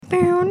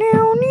You're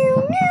now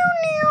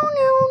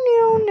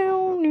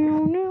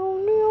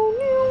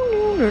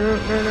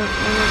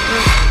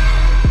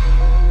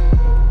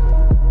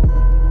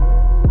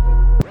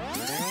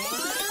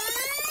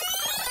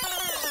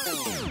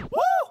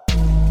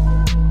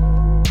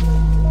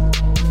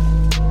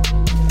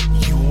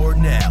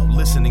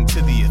listening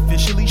to the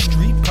Officially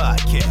Street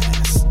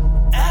Podcast.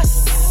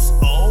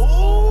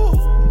 S.O.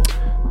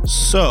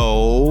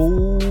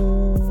 So,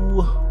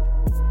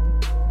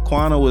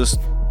 Quana was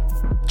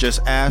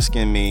just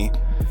asking me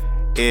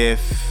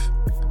if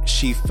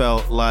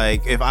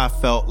I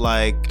felt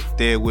like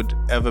there would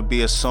ever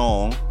be a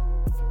song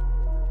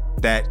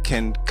that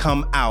can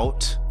come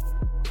out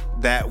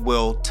that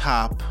will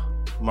top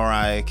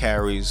Mariah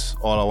Carey's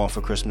All I Want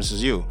for Christmas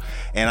Is You.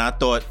 And I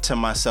thought to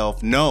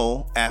myself,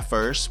 no, at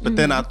first, but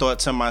then I thought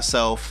to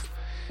myself,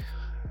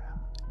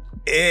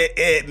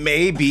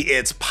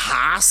 it's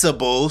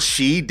possible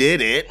she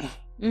did it.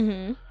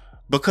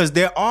 Because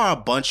there are a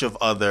bunch of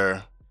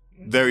other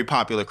very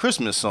popular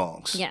Christmas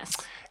songs. Yes.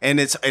 And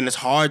it's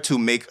hard to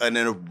make an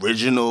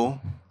original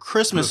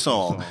Christmas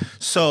song.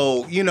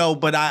 So,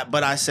 but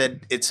I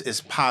said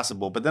it's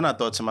possible. But then I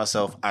thought to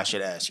myself, I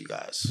should ask you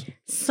guys.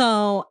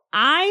 So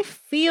I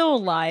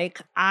feel like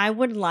I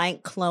would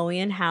like Chloe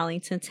and Halle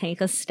to take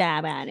a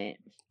stab at it.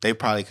 They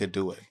probably could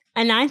do it.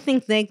 And I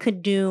think they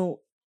could do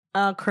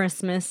a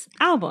Christmas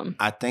album.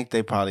 I think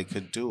they probably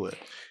could do it.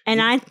 And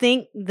I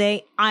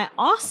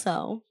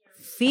also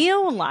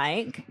feel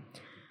like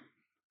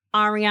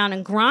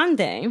Ariana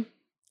Grande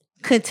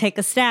could take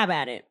a stab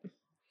at it.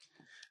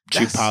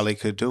 She probably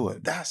could do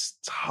it. That's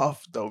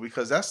tough though,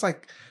 because that's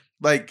like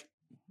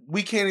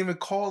we can't even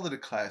call it a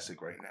classic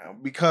right now,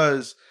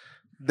 because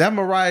that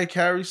Mariah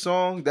Carey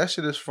song, that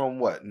shit is from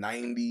what,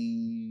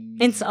 90?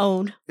 It's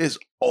old. It's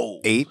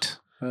old. 8?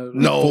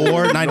 No.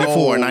 4?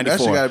 94. No, that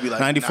shit gotta be like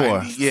 94.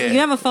 90, yeah. You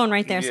have a phone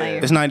right there, Sayer.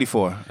 It's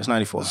 94. It's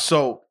 94.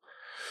 So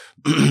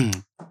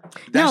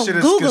that shit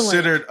is Google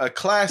considered a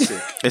classic.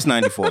 It's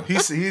 94.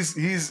 He's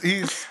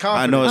confident.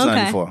 I know it's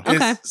 94.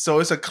 Okay. So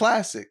it's a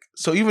classic.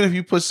 So even if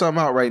you put something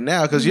out right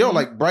now, because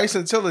like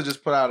Bryson Tiller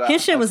just put out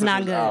his shit was not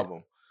Christmas good.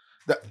 album.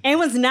 It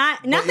was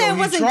not that it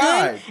wasn't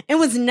good. It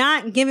was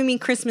not giving me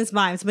Christmas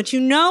vibes. But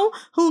you know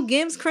who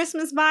gives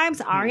Christmas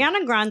vibes?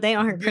 Ariana Grande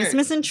on her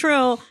Christmas and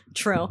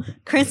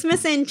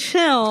Christmas and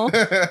Chill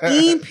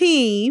EP.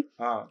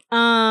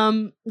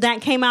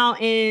 That came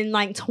out in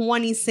like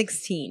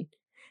 2016.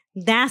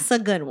 That's a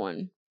good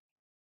one.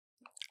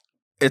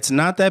 It's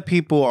not that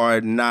people are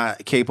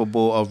not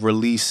capable of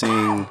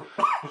releasing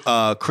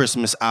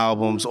Christmas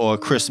albums or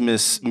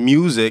Christmas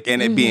music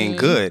and it being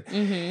good.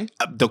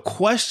 The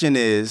question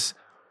is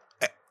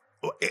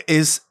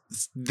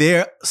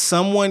there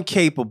someone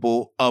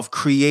capable of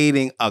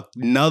creating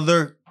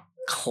another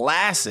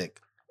classic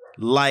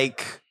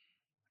like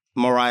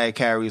Mariah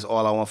Carey's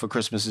All I Want for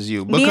Christmas Is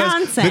You?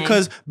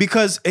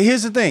 Because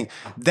here's the thing.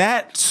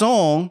 That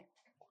song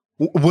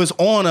was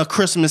on a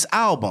Christmas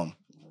album.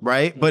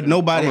 Right? But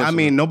nobody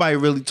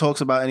really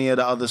talks about any of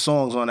the other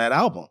songs on that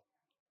album.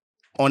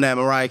 On that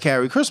Mariah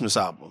Carey Christmas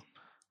album.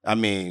 I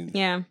mean,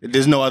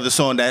 there's no other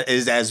song that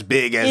is as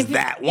big as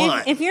that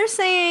one. If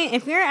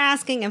you're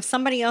asking if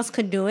somebody else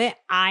could do it,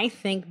 I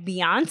think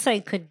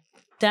Beyonce could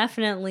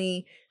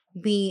definitely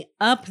be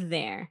up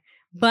there.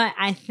 But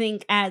I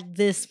think at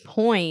this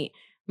point,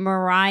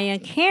 Mariah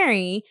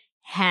Carey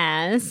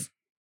has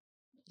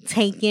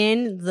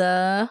taken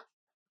the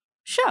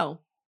show.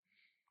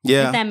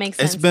 Yeah, if that makes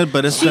sense. It's been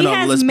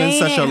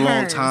such a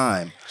long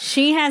time.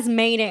 She has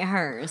made it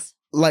hers.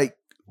 Like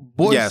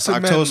Boyz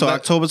II Men.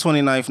 October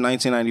 29th,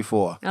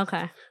 1994.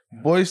 Okay.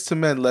 Boyz II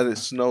Men, Let It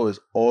Snow is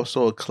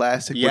also a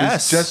classic. Yes. But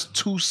it's just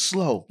too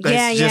slow.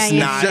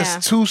 It's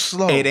just too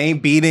slow. It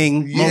ain't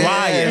beating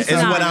Mariah. Is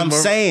what I'm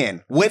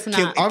saying.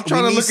 I'm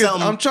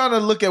trying to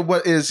look at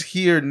what is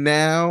here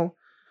now.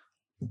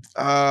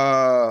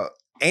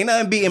 Ain't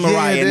nothing beating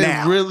Mariah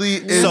now.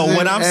 Really so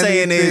what I'm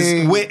saying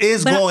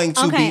is going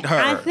to beat her.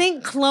 I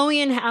think Chloe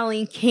and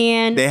Halle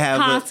can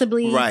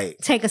possibly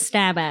take a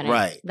stab at it.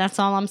 Right. That's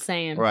all I'm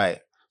saying. Right.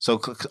 So,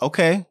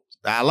 okay.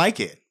 I like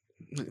it.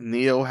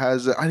 Neo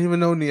has I didn't even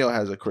know Neo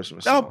has a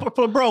Christmas song.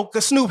 Oh, bro,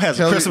 Snoop has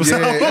a Christmas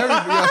song.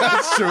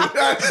 That's true.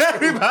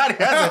 Everybody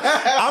has it.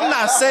 I'm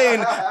not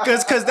saying,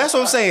 because that's what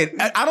I'm saying.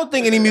 I don't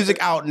think any music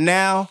out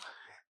now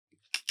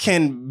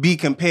can be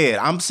compared.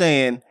 I'm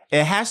saying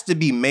it has to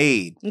be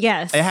made.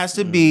 Yes. It has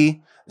to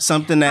be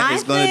something that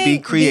is going to be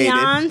created.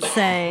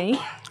 Beyonce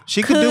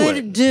could do it.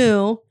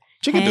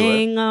 She could do it.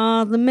 Hang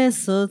all the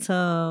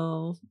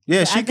mistletoe.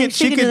 Yeah, she could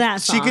do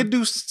that song. She could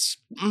do,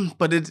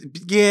 but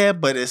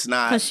it's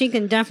not. Because she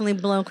can definitely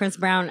blow Chris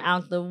Brown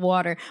out the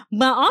water.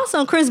 But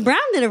also, Chris Brown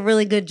did a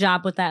really good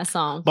job with that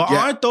song. But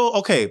aren't though?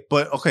 Okay,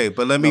 but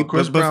let me.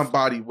 Chris Brown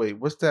body. Wait,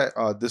 what's that?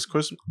 This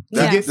Christmas.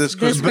 This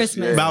Christmas.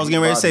 But I was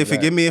getting ready to say,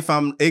 forgive me if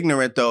I'm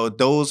ignorant though.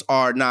 Those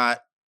are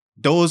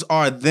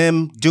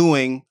them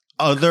doing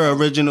other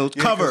original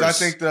covers. I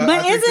think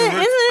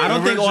I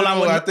don't think All I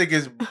Want. I think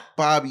it's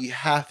Bobby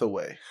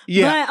Hathaway.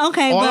 Yeah. But,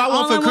 okay. All I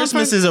Want for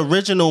Christmas is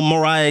original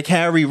Mariah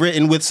Carey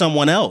written with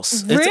someone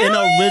else. Really? It's an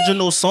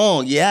original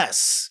song.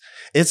 Yes.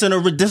 This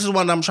is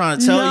what I'm trying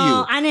to tell you.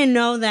 No, I didn't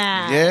know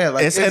that. Yeah,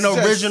 like it's an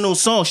original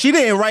song. She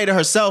didn't write it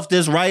herself.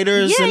 There's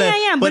writers,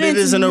 but it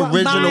is an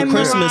original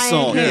Christmas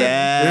song.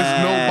 Yeah,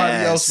 there's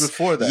nobody else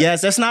before that.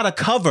 Yes, that's not a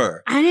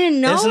cover. I didn't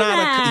know it's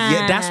that.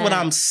 Yeah, that's what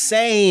I'm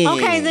saying.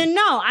 Okay, then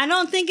no, I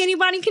don't think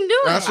anybody can do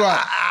it. That's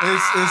right.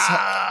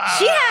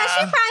 She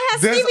probably has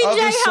Stevie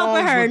J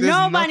helping her.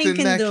 Nobody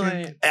can do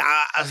it.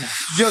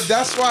 Yo,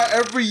 that's why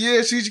every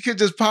year she could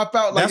just pop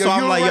out. Like, that's why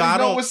I'm like, yo, I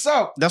don't know what's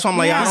up. That's why I'm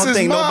like, I don't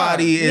think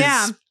nobody is. Yeah.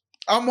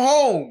 I'm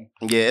home.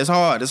 Yeah, it's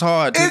hard. It's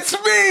hard. It's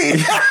me.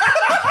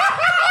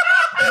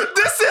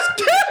 This is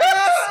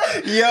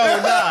good.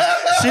 Yo, nah.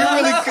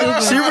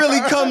 She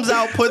really comes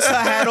out, puts her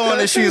hat on,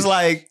 and she's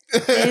like,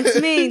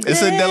 "It's me."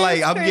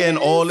 I'm getting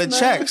all the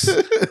checks.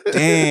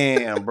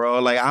 Damn, bro.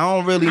 Like, I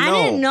don't really know.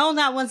 I didn't know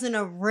that was an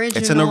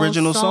original. It's an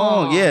original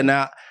song. Yeah.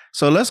 Now,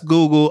 so let's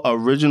Google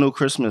original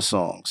Christmas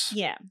songs.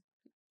 Yeah.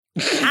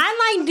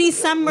 I like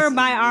December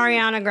by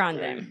Ariana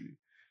Grande.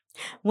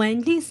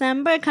 When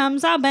December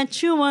comes, I'll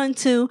bet you want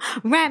to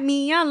wrap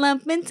me all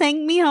up and take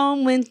me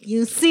home with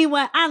you. See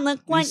what I look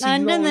like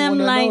under them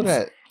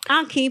lights.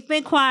 I'll keep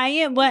it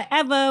quiet,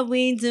 whatever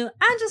we do.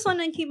 I just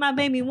want to keep my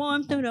baby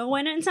warm through the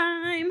winter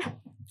time.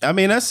 I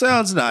mean, that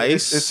sounds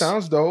nice. It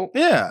sounds dope.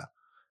 Yeah.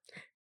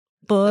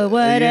 Boy,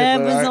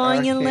 whatever's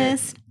on your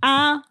list,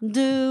 I'll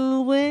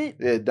do it.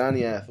 Yeah,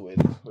 Donny Hathaway,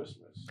 Christmas.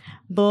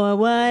 Boy,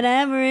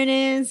 whatever it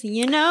is,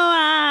 you know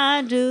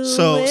I do.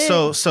 So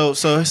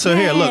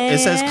here, look, it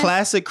says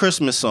classic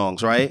Christmas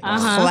songs, right?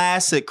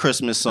 Classic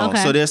Christmas songs.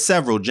 Okay. So there's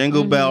several: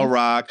 Jingle Bell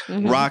Rock,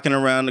 Rocking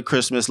Around the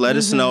Christmas, Let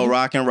It Snow,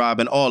 Rockin'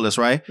 Robin, all this,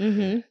 right?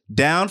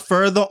 Down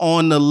further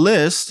on the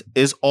list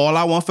is All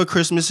I Want for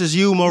Christmas Is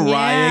You,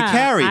 Mariah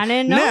Carey. I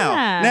didn't know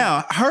that.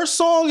 Now, her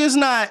song is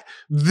not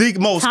the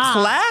most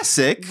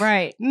classic.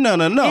 Right. No.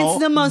 It's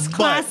the most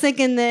classic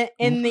in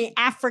the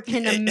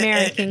African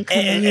American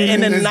community.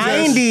 In the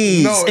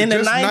 90s. In the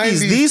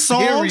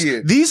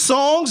 90s. These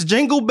songs,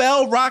 Jingle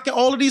Bell, Rockin',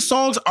 all of these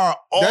songs are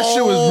all... That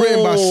shit was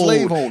written by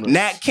slave owners.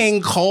 Nat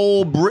King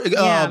Cole,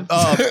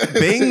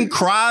 Bing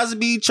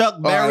Crosby, Chuck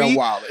Berry.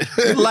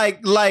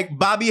 like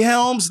Bobby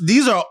Helms.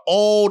 These are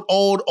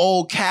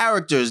old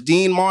characters.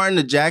 Dean Martin,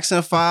 the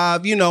Jackson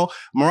 5. You know,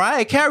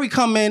 Mariah Carey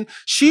come in.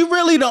 She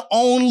really the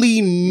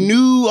only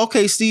new,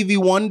 Stevie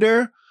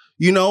Wonder.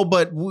 You know,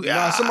 but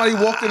somebody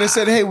walked in and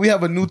said, "Hey, we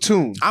have a new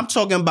tune." I'm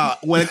talking about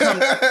when it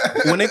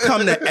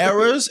comes to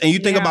eras, and you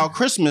think about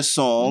Christmas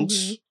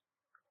songs.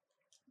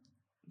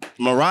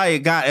 Mariah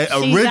got it.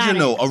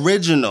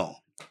 Original.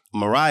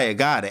 Mariah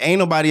got it. Ain't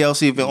nobody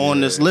else even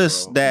on this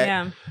list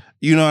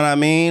you know what I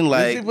mean?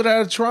 Like, people that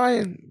are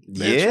trying.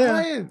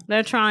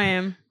 They're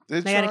trying.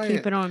 They gotta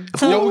keep it on.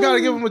 So we gotta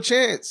give them a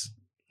chance.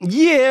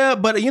 Yeah,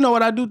 but you know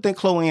what? I do think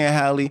Chloe and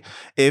Halle,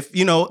 if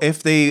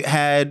they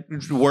had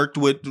worked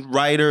with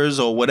writers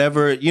or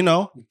whatever,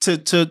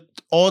 to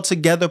all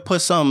together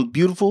put something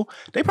beautiful,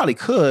 they probably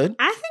could.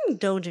 I think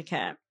Doja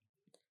Cat.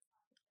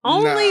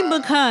 Only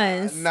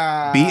because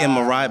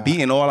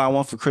beating All I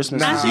Want for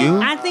Christmas Is You.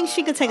 I think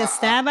she could take a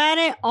stab at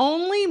it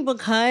only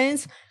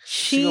because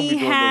she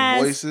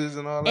has voices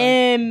and all that.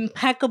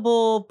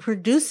 Impeccable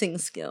producing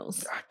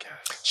skills. I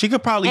guess. She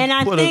could probably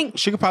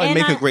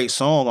make a great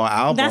song or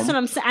album. That's what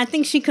I'm saying. I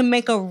think she could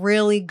make a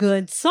really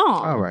good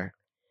song. All right.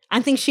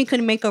 I think she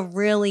could make a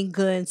really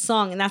good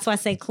song. And that's why I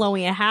say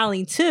Chloe and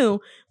Halle too,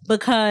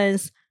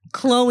 because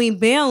Chloe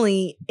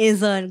Bailey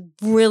is a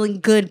really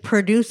good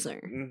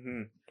producer.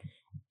 Mm-hmm.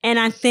 And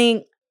I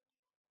think,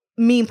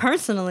 me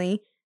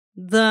personally,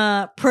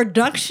 the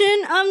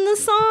production of the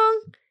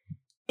song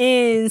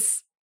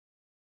is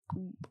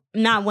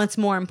not what's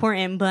more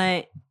important,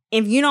 but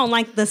if you don't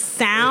like the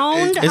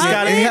sound at the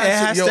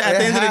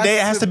end of the day,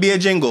 it has to be a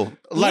jingle.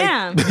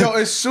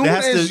 As soon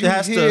as you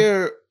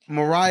hear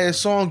Mariah's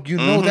song, you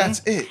know that's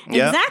it.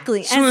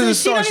 Exactly. And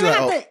so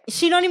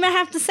she don't even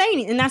have to say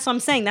anything. And that's what I'm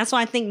saying. That's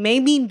why I think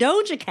maybe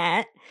Doja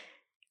Cat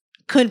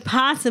could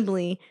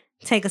possibly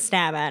take a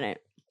stab at it.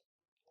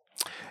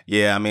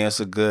 Yeah, I mean, I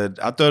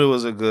thought it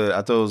was a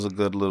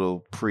good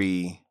little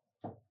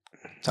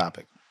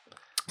pre-topic.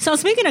 So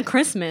speaking of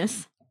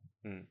Christmas,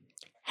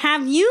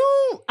 I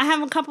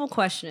have a couple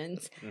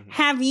questions. Mm-hmm.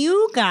 Have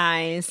you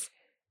guys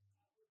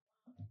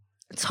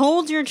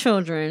told your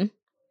children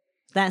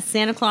that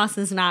Santa Claus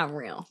is not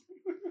real?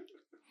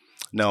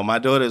 No, my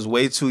daughter is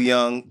way too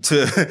young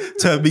to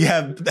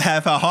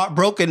have her heart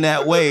broken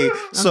that way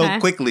so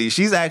quickly.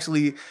 She's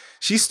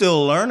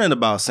still learning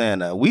about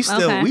Santa.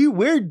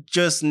 We're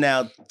just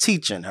now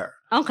teaching her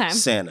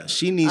Santa.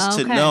 She needs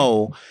to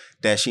know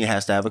that she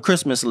has to have a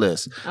Christmas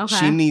list. Okay.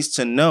 She needs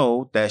to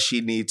know that she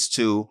needs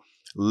to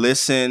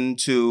listen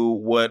to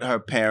what her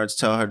parents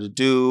tell her to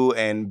do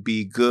and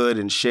be good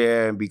and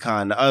share and be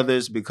kind to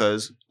others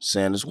because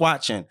Santa's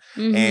watching.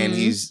 And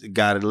he's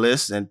got a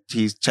list and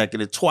he's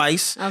checking it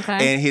twice.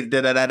 Okay. And he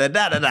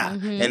da-da-da-da-da-da-da.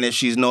 And if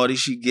she's naughty,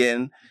 she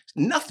getting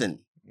nothing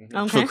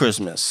for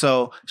Christmas.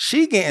 So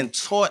she getting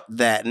taught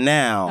that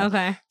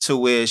now to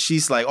where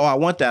she's like, oh, I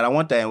want that. And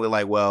we're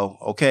like, well,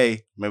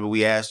 okay, remember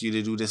we asked you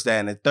to do this, that,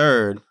 and the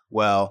third.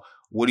 Well,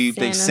 what do you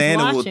think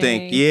Santa will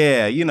think?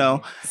 Yeah, you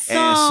know.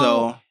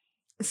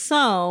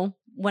 So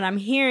what I'm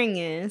hearing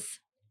is,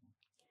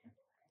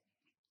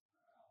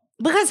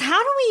 because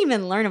how do we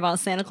even learn about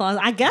Santa Claus?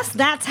 I guess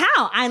that's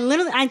how.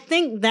 I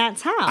think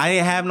that's how. I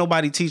didn't have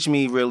nobody teach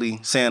me really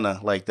Santa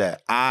like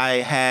that. I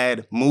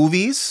had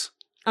movies.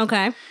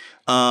 Okay.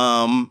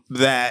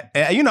 That,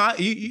 you know,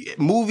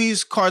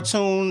 movies,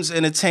 cartoons,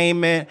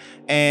 entertainment,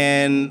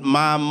 and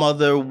my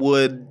mother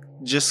would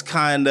just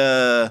kind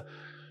of,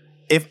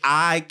 if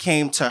I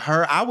came to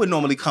her, I would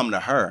normally come to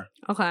her.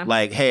 Okay.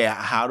 Like, hey,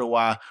 how do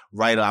I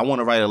write? I want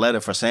to write a letter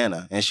for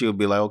Santa, and she would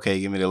be like, okay,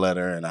 give me the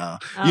letter, and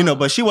you know.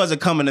 But she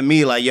wasn't coming to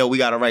me like, yo, we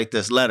got to write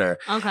this letter.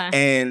 Okay.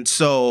 And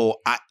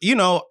so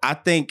I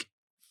think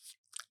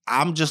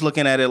I'm just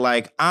looking at it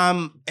like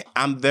I'm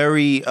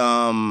very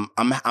I'm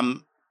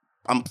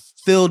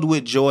filled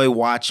with joy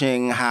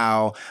watching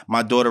how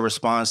my daughter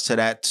responds to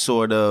that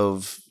sort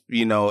of,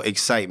 you know,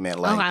 excitement,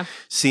 like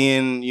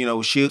seeing, you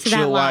know, she'll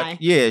watch,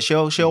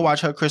 she'll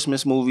watch her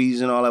Christmas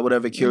movies and all that,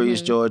 whatever,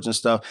 Curious George and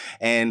stuff,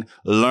 and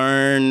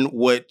learn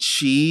what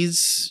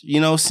she's, you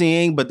know,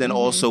 seeing, but then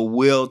also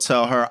we'll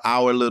tell her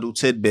our little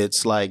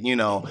tidbits, like, you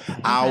know,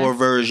 our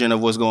version of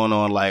what's going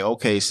on, like,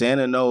 okay,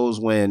 Santa knows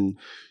when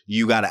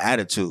you got an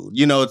attitude,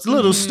 you know, it's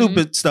little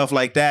stupid stuff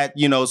like that,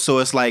 you know, so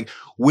it's like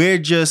we're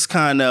just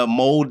kind of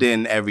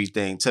molding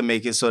everything to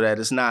make it so that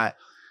it's not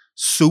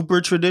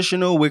super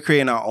traditional. We're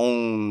creating our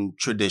own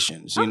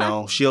traditions, you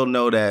know. She'll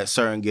know that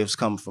certain gifts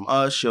come from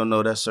us. She'll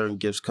know that certain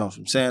gifts come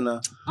from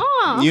Santa.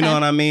 Oh, okay. You know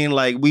what I mean?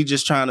 Like, we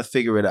just trying to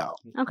figure it out.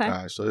 Okay. All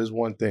right, so there's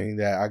one thing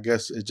that I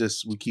guess it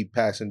just, we keep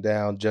passing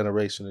down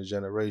generation to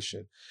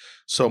generation.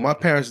 So my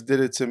parents did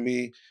it to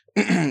me.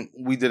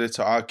 We did it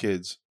to our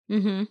kids.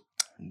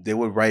 They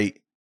would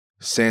write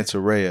Santa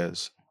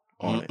Reyes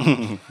on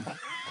it.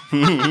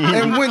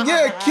 And when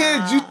you're a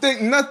kid, you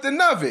think nothing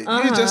of it.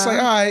 You're just like,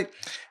 all right.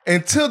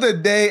 Until the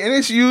day, and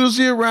it's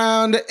usually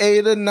around the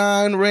 8 or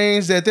 9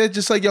 range, that they're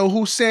just like, yo,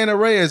 who's Santa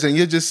Reyes? And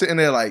you're just sitting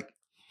there like,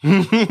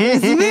 it's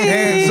me.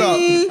 Hands up.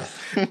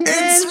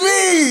 It's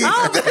me.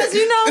 Oh, because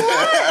you know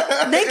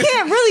what? They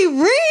can't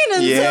really read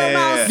until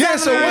about 7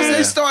 so once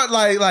they start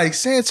like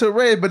Santa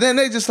Reyes, but then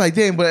they just like,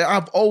 damn, but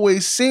I've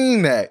always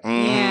seen that.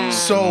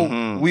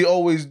 So we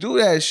always do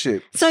that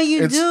shit. So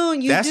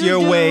that's your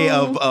way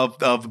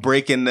of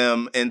breaking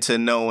them into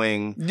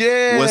knowing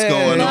what's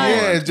going on.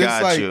 Yeah, just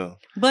Got like, you.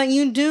 But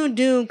you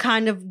do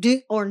kind of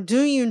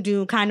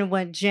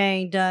what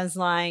Jay does,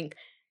 like,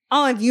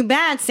 oh, if you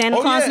bad,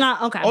 Santa Claus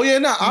not okay. Oh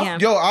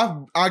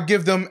yeah, I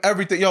give them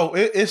everything. Yo,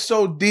 it's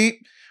so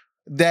deep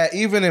that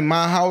even in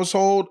my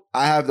household,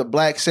 I have the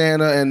black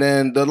Santa and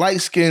then the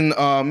light skinned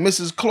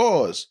Mrs.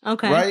 Claus.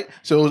 Okay, right.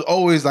 So it was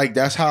always like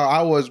that's how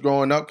I was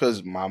growing up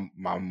because my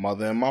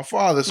mother and my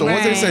father. So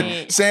once they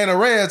said Santa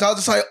Reyes, I was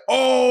just like,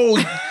 oh,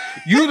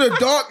 you the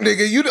dark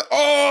nigga, you the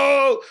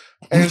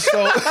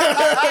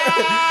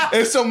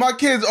And so my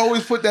kids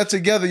always put that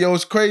together. Yo,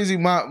 it's crazy.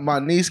 My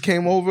niece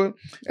came over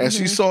and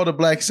she saw the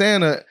black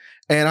Santa,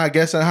 and I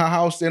guess in her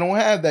house they don't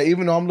have that.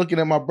 Even though I'm looking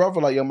at my brother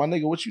like, yo, my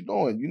nigga, what you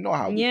doing? You know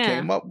how we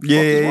came up. What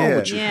is wrong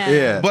with you?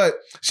 Yeah. But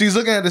she's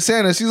looking at the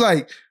Santa. She's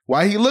like,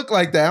 why he look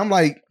like that? I'm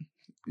like,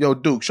 yo,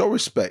 Duke, show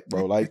respect,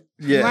 bro. Like,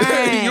 you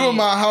in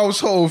my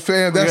household,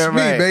 fam. That's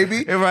me,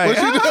 baby. Right. What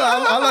you doing?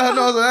 I let her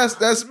know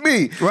that's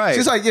me. Right.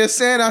 She's like, yeah,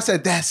 Santa. I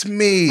said, that's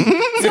me.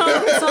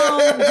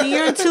 So do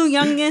your 2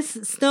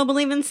 youngest still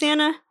believe in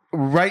Santa?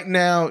 Right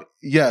now,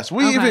 yes.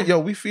 We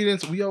feed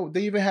into,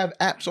 they even have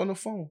apps on the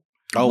phone.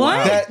 Oh,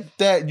 wow.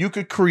 That you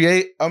could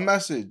create a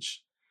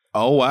message.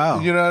 Oh, wow.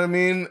 You know what I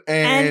mean?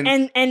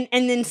 And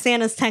then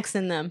Santa's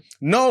texting them.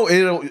 No,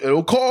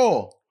 it'll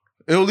call.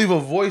 It'll leave a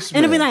voicemail.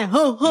 It'll be like,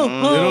 ho, ho,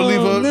 ho. It'll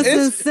leave this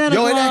is Santa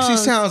Claus. It actually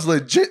sounds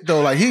legit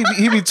though. Like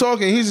he be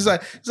talking. He's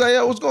like,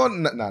 yo, what's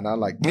going on? Nah, not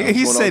like that.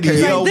 He said,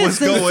 yo, what's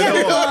going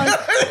on?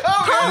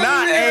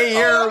 Not hey,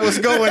 yo, what's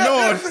going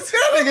on?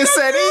 Nigga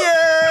said,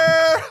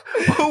 yeah.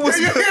 What's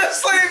you hear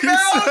sleep now?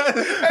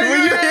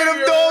 When you hear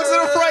them dogs in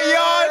the front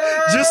yard,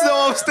 just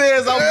know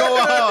upstairs I'm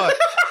going hard.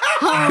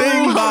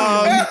 Bing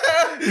bong.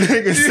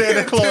 Nigga,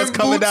 Santa Claus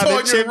coming down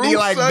the chimney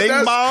like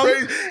bing bong.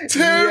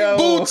 10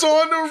 boots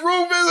on the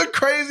roof is a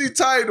crazy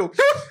title.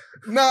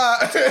 Nah.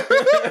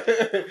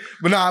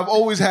 But I've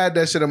always had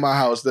that shit in my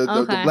house. The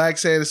black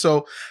Santa.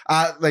 So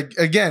I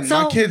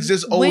my kids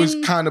just always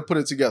kind of put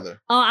it together.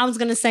 Oh, I was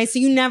gonna say, so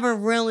you never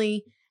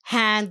really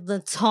had the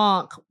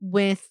talk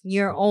with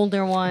your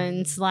older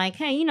ones, like,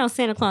 hey, you know,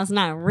 Santa Claus is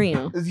not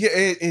real.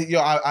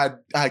 Yeah,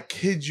 I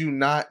kid you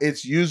not.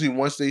 It's usually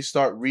once they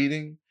start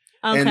reading.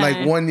 And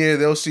like one year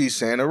they'll see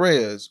Santa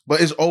Reyes,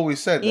 but it's always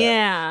said that.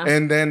 Yeah.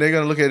 And then they're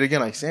gonna look at it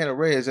again like Santa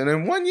Reyes, and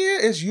then one year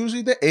it's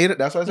usually the 8.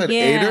 That's why I said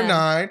 8 or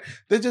 9.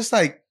 They're just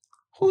like,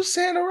 who's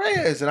Santa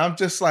Reyes? And I'm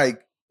just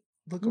like,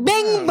 look around.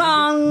 Bing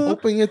bong.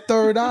 Open your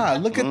third eye.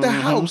 Look at the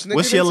house. Nigga.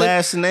 What's your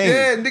last name?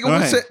 Yeah, nigga.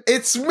 What's it?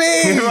 It's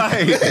me.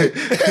 Right.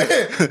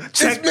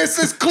 It's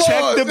Mrs. Claus.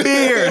 Check the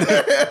beard.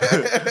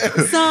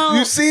 So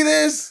you see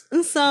this?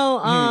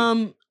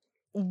 So,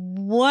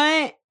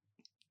 what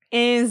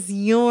is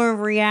your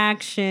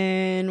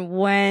reaction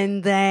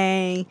when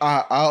they?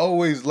 I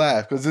always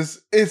laugh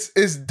because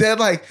it's dead.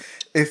 Like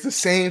it's the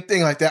same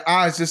thing. Like their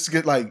eyes just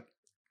get like.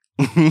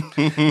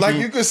 Like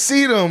you could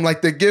see them,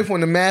 like the gift when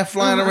the man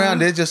flying around,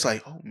 they're just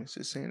like, oh,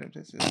 Mr. Santa,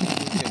 this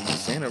is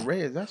Santa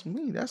Reyes, that's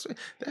me, that's it.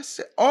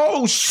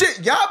 Oh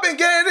shit, y'all been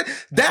getting it.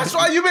 That's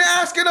why you been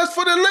asking us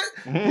for the list.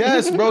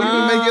 Yes, bro, you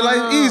been making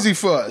life easy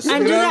for us.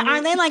 And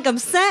are they like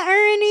upset or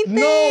anything?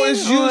 No,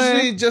 it's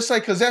usually just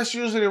like because that's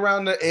usually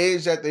around the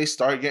age that they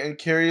start getting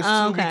curious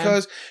too,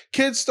 because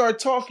kids start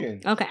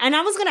talking. Okay, and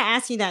I was gonna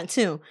ask you that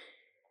too.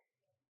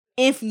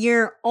 If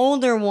your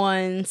older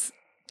ones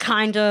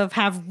kind of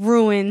have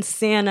ruined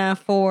Santa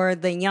for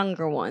the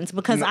younger ones,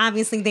 because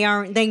obviously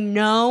they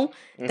know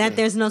that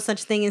there's no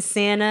such thing as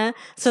Santa.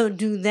 So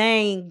do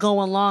they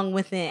go along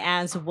with it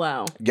as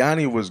well?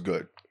 Yanni was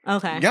good.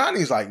 Okay.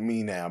 Yanni's like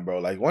me now, bro.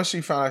 Like once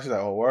she found out, she's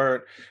like, oh,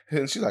 word.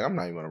 And she's like, I'm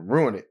not even gonna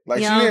ruin it. Like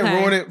she didn't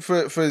ruin it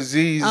for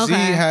Z. Z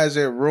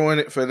hasn't ruined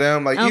it for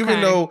them. Like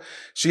even though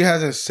she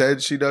hasn't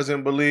said she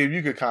doesn't believe,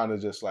 you could kind of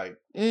just like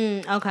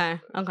okay.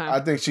 I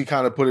think she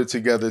kind of put it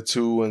together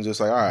too and just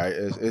like, all right,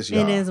 it's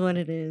y'all. It is what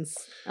it is.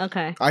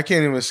 Okay. I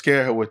can't even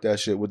scare her with that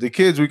shit. With the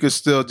kids, we could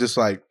still just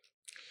like,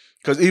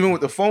 because even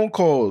with the phone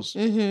calls,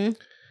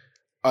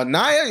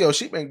 Anaya,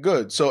 she been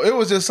good. So it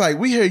was just like,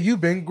 we hear you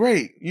been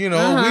great. You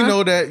know, we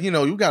know that,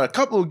 you got a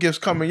couple of gifts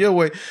coming your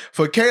way.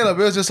 For Caleb,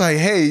 it was just like,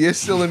 hey, you're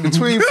still in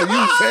between for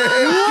you,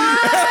 fam.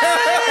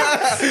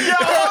 Yo,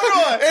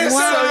 hold on. It's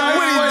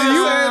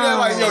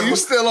like, yo, you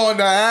still on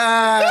the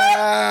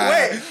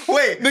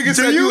Wait. Nigga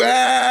said you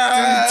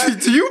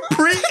do you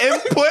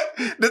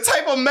pre-input the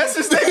type of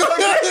message they gonna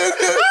get?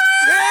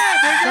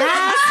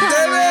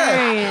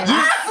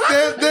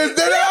 There's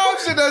that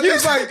option that's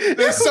just like,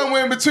 there's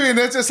somewhere in between.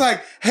 That's just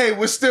like, hey,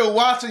 we're still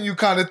watching you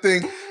kind of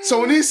thing.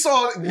 So when he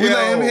saw, we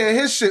let him hear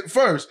his shit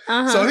first.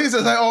 So he's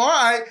just like, oh, all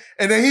right.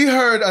 And then he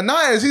heard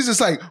Anaya's. He's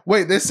just like,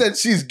 wait, they said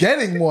she's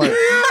getting one. And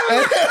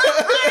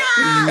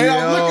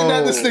I'm looking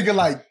at this nigga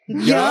like,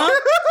 yup.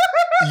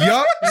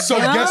 So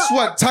guess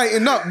what?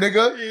 Tighten up,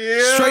 nigga.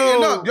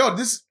 Straighten up. Yo,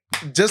 this...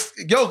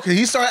 cause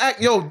he started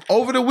acting,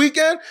 over the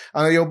weekend,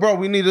 I'm like, yo, bro,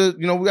 we need to,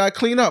 we gotta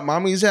clean up.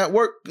 Mommy's at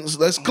work,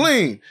 let's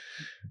clean.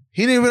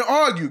 He didn't even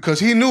argue, cause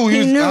he knew.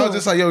 I was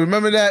just like, yo,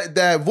 remember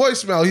that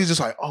voicemail? He's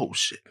just like, oh,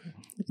 shit.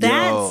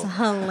 That's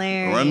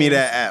hilarious. Run me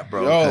that app,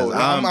 bro. Yo,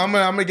 I'm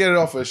gonna get it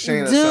off of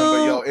Shane or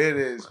something, but it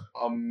is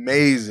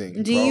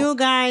amazing. Do you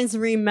guys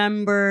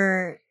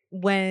remember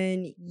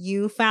when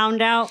you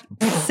found out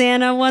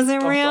Santa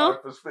wasn't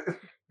real?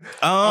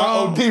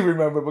 I OD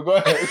remember, but go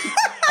ahead.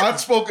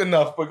 I've spoken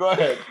enough, but go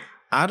ahead.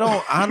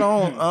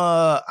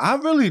 I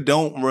really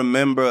don't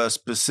remember a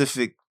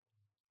specific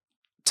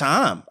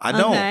time. I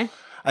don't. Okay.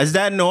 Is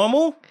that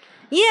normal?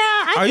 Yeah,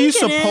 I Are think you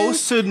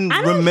supposed to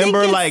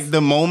remember like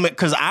the moment?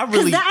 Because I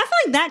feel like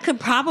that could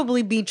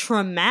probably be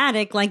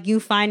traumatic, like you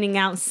finding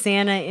out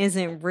Santa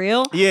isn't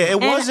real. Yeah, it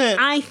wasn't.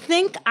 I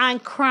think I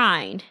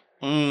cried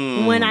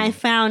when I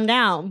found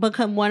out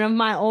because one of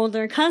my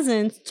older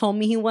cousins told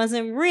me he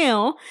wasn't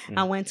real.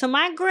 I went to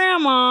my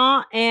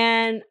grandma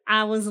and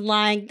I was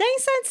like, they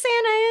said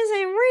Santa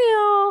isn't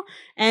real.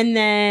 And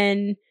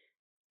then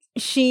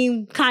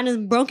she kind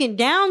of broke it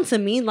down to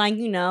me like,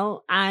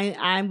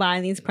 I buy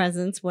these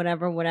presents,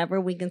 whatever.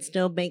 We can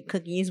still bake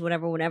cookies,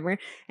 whatever.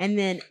 And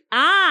then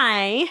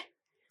I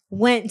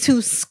went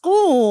to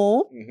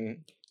school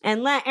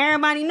and let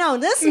everybody know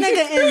this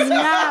nigga is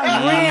not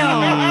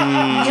real.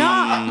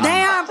 Y'all,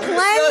 they are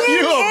playing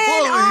in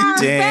our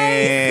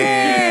faces.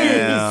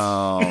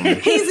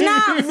 He's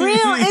not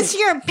real. It's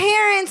your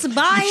parents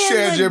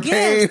buying the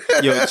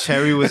gift. Yo,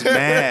 Cherry was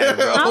mad,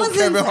 bro.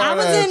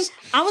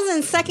 I was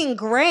in second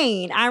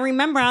grade. I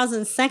remember I was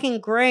in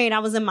second grade. I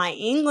was in my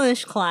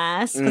English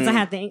class because I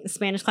had the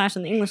Spanish class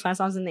and the English class.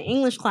 I was in the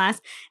English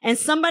class and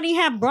somebody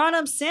had brought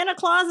up Santa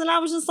Claus and I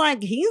was just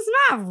like, he's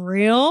not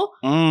real.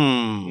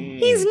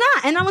 He's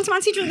not. And I went to my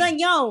teacher like,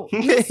 yo,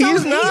 he's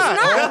not,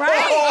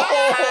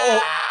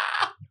 right?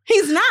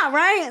 He's not,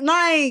 right?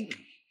 Like...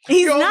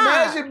 He's not.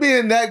 Imagine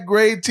being that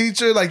grade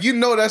teacher. Like,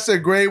 that's a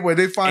grade where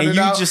they find it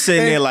out. And you just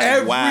sitting there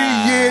like,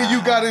 wow. Every year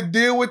you got to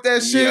deal with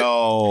that shit.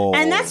 Yo.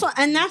 And that's what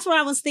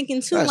I was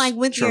thinking too. That's like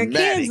with traumatic.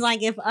 Your kids,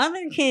 like if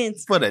other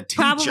kids for the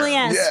teacher. Probably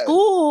at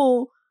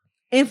school,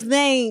 if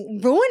they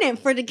ruin it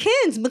for the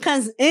kids,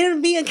 because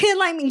it'll be a kid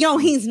like me. Yo,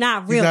 he's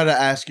not real. You got to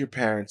ask your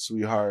parents,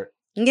 sweetheart.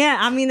 Yeah,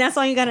 I mean, that's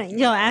all you gotta,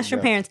 ask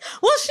your parents.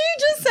 Well, she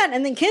just said,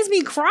 and then kids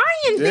be crying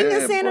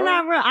thinking Santa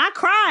not real. I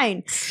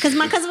cried because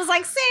my cousin was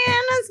like,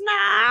 Santa's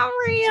not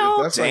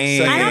real. That's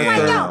and I'm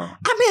like,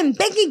 I've been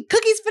baking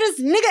cookies for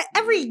this nigga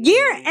every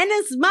year, and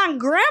it's my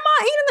grandma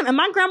eating them. And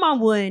my grandma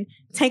would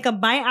take a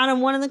bite out of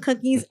one of the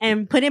cookies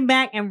and put it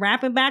back and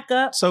wrap it back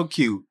up. So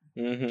cute.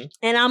 Mm-hmm.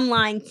 And I'm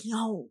like,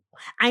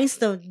 I used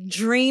to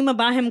dream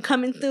about him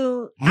coming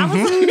through. I was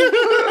like,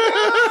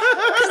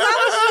 because I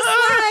was just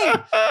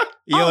like,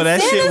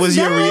 that Santa's shit was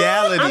your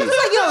reality. I was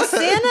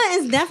like, Santa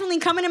is definitely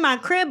coming in my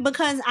crib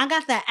because I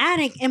got the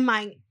attic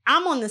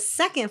I'm on the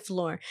second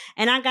floor,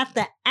 and I got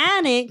the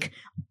attic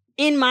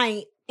in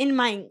my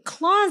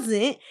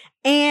closet.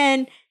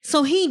 And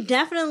so he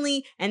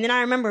definitely, and then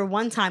I remember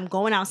one time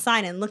going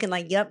outside and looking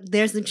like, yep,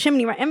 there's the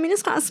chimney right. I mean,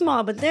 it's kind of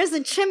small, but there's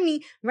a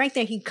chimney right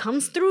there. He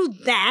comes through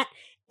that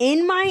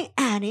in my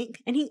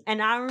attic,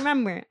 and I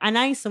remember, and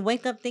I used to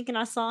wake up thinking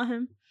I saw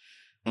him.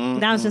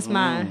 That was just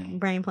my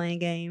brain playing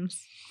games.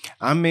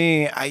 I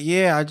mean,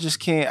 I just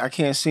can't. I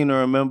can't seem to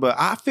remember.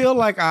 I feel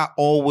like I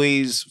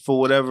always, for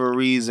whatever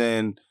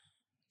reason,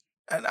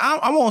 and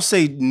I won't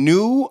say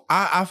knew.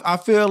 I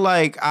feel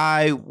like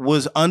I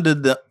was under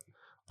the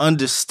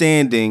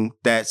understanding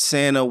that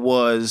Santa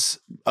was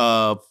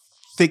a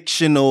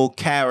fictional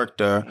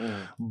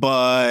character,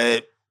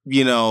 but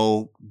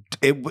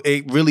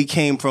it really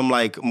came from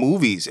like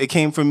movies. It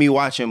came from me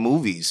watching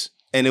movies.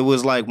 And it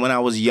was like when I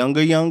was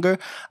younger,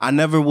 I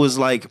never was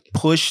like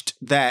pushed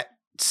that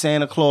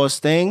Santa Claus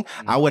thing.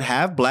 I would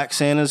have black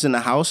Santas in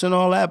the house and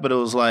all that, but it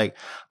was like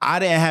I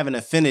didn't have an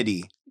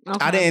affinity. Okay.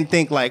 I didn't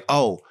think like,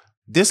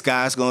 this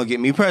guy's gonna get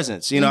me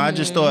presents. I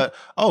just thought,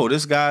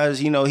 this guy's,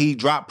 he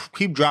dropped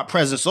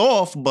presents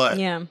off, but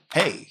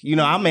hey,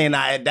 I may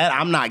not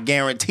I'm not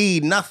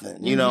guaranteed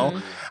nothing.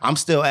 I'm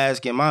still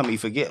asking mommy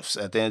for gifts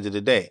at the end of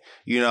the day.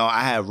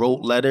 I had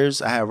wrote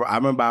letters. I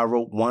remember I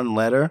wrote one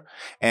letter,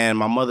 and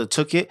my mother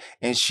took it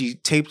and she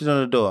taped it on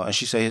the door, and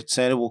she said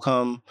Santa will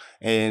come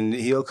and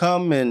he'll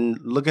come and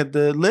look at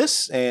the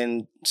list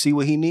and see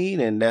what he need,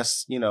 and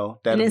that's that'll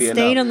be enough. And it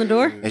stayed on the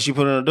door? And she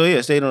put it on the door. Yeah,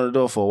 it stayed on the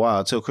door for a while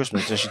until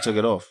Christmas, then she took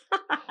it off.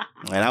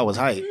 And I was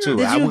hyped too.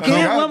 Did you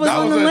get what was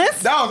on the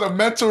list? That was a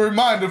mental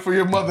reminder for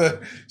your mother.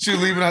 She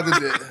was leaving out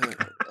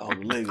the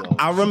Lego.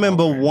 I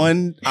remember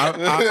one.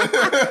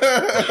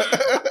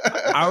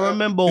 I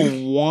remember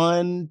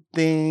one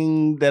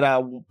thing that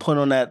I put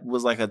on that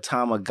was like a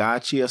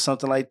Tamagotchi or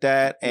something like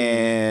that,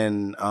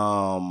 and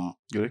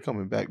they're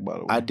coming back, by the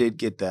way. I did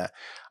get that.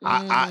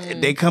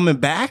 They coming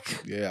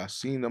back? Yeah, I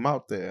seen them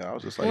out there. I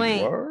was just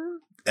like, word?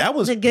 That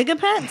was the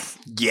Gigapets?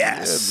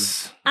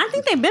 Yes. I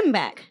think they've been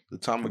back. The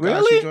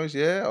Tamagotchi joints?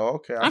 Yeah,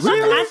 okay. I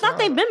thought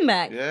they've been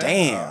back. Yeah.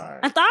 Damn. Right.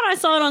 I thought I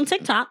saw it on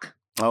TikTok.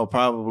 Oh,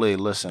 probably.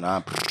 Listen,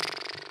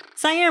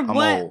 Sire,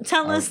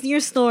 tell us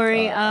your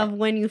story of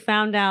when you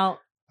found out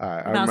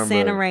about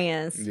Santa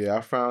Reyes. Yeah,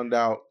 I found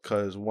out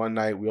because one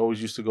night we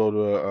always used to go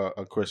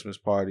to a Christmas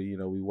party.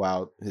 We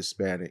wild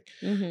Hispanic.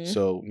 Mm-hmm.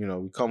 So,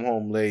 we come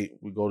home late,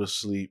 we go to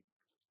sleep.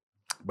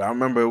 But I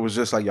remember it was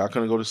just like, y'all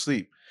couldn't go to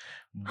sleep.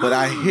 But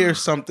I hear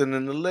something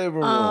in the living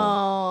room.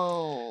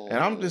 Oh. And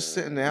I'm just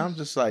sitting there. I'm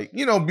just like,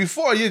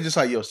 before you're just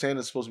like,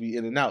 Santa's supposed to be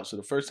in and out. So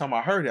the first time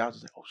I heard it, I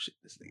was just like, oh shit,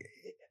 this nigga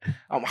here.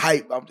 I'm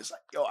hyped. I'm just like,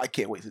 I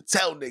can't wait to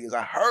tell niggas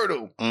I heard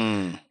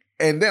him.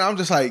 And then I'm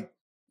just like,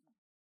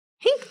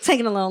 he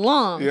taking a little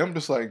long. Yeah, I'm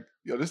just like,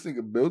 this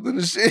nigga building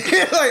this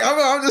shit. Like,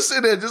 I'm just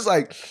sitting there just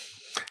like,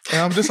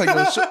 and I'm just like,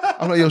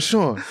 I'm like,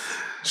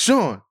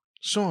 Sean,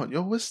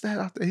 what's that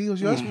out there? He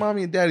goes, that's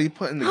mommy and daddy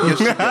putting the gifts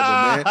together,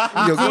 man.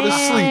 Go to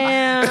sleep.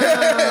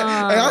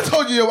 And I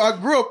told you,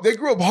 they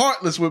grew up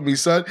heartless with me,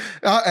 son.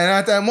 And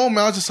at that moment,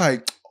 I was just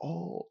like,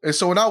 oh. And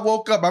so when I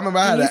woke up, I remember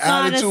I had an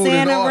attitude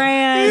and all.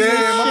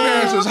 Yeah, my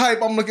parents was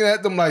hype. I'm looking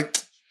at them like,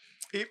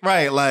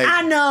 right, like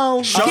I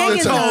know. Sean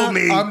told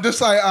me. I'm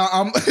just like,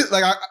 I'm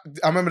like,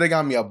 I remember they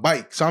got me a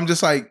bike. So I'm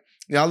just like,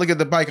 I look at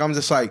the bike, I'm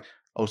just like,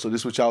 oh, so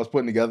this is what y'all was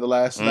putting together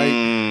last night?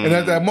 And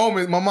at that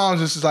moment, my mom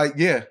was just like,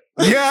 yeah.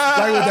 Like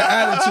with the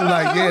attitude,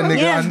 like,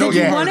 nigga, I know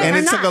you heard it. And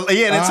it took a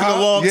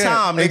long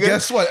time, nigga. And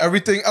guess what?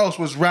 Everything else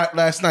was wrapped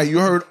last night. You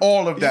heard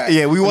all of that.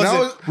 Yeah, we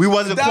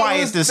wasn't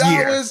quiet this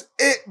year. That was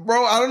it,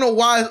 bro. I don't know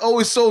why it's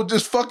always so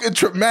just fucking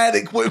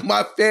traumatic with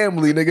my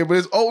family, nigga, but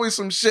it's always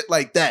some shit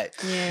like that.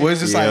 Yeah. Where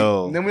it's just like,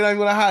 then we're not even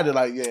gonna hide it,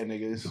 like,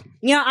 nigga.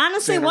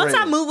 Honestly, once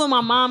I moved with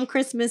my mom,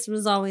 Christmas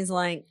was always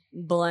like,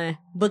 blah.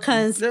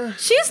 Because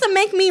she used to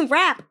make me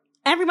wrap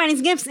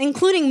everybody's gifts,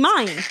 including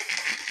mine.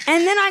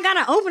 And then I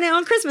gotta open it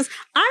on Christmas.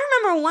 I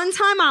remember one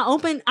time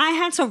I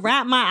had to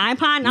wrap my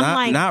iPod. And I'm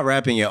like, not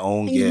wrapping your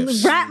own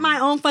gifts. Wrap my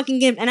own fucking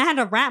gift. And I had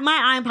to wrap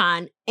my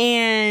iPod.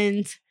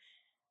 And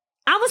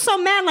I was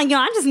so mad, like,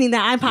 I just need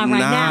that iPod right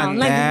now.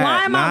 Like,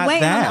 why am I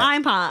waiting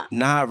on the iPod?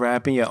 Not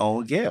wrapping your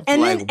own gift.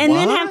 And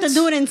then have to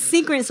do it in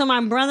secret so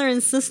my brother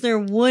and sister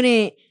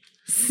wouldn't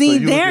see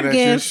their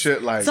gifts.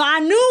 Shit like, so I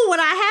knew what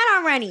I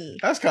had already.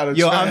 That's kind of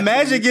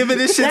imagine giving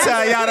this shit to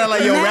Ayana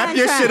like, yo, wrap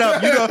your shit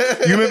up.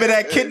 You remember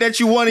that kit that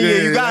you wanted?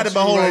 Yeah, you got it,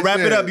 but hold on, wrap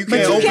it up. You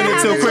can't open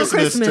it till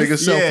Christmas. Take a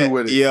selfie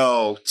with it.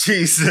 Yo,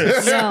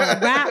 Jesus. Yo,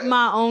 wrap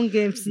my own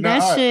gifts.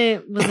 That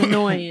shit was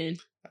annoying.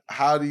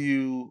 How do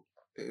you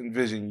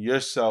envision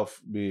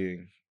yourself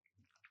being?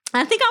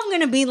 I think I'm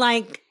gonna be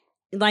like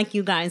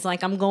you guys.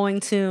 Like, I'm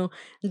going to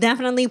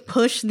definitely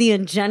push the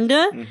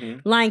agenda. Mm-hmm.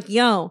 Like,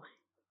 yo,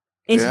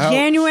 it's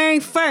January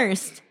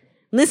 1st.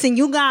 Listen,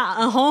 you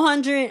got a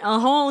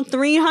whole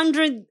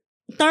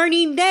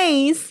 330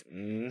 days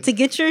to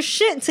get your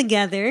shit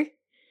together,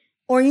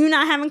 or you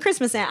not having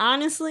Christmas. And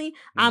honestly,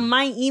 I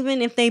might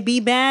even, if they be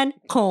bad,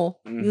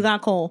 Cole. You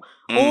got Cole.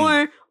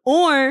 Or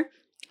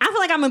I feel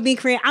like I'm gonna be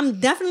creative. I'm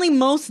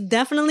most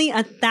definitely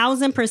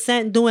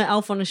 1,000% doing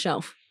Elf on the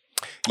Shelf.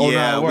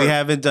 Yeah, we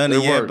haven't done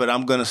it yet, but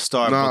I'm gonna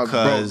start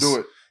because bro, do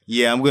it.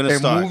 Yeah, I'm gonna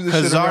start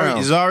because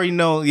Zari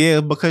know. Yeah,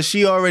 because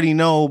she already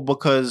know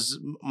because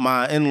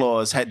my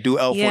in-laws do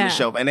Elf on the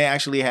Shelf, and they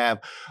actually have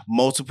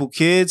multiple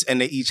kids, and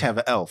they each have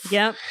an elf.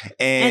 Yep,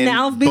 and the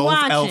elf be both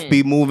watching. Elf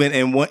be moving,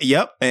 and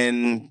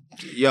and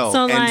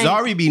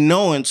Zari be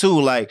knowing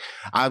too. Like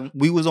I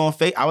was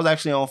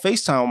actually on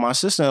FaceTime with my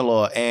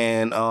sister-in-law,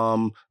 and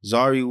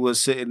Zari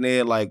was sitting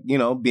there like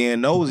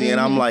being nosy,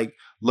 and I'm like,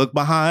 Look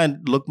behind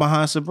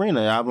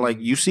Sabrina. I'm like,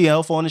 you see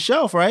Elf on the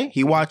Shelf, right?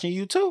 He watching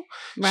you too.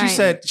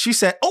 Right. She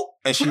said, oh,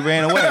 and she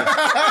ran away.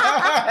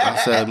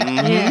 I said,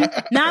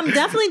 Now I'm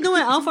definitely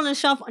doing Elf on the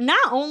Shelf.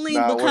 Not only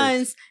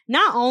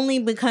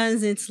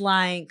because it's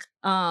like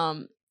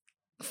fun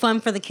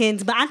for the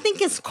kids, but I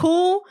think it's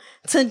cool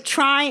to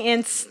try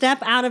and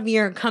step out of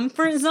your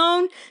comfort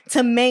zone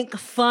to make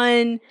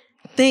fun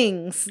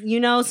things,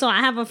 so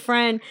I have a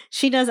friend,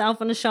 she does Elf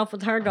on the Shelf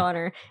with her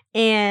daughter,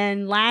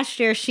 and last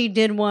year she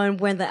did one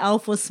where the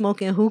elf was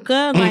smoking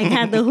hookah, like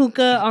had the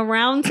hookah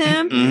around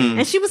him,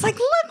 and she was like,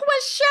 look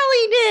what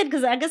Shelly did,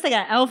 because I guess they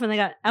got Elf and they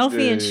got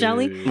Elfie and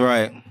Shelly,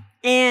 right?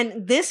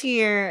 And this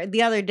year,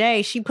 the other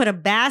day, she put a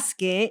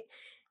basket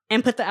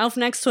and put the elf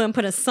next to it and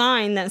put a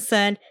sign that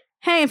said,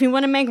 hey, if you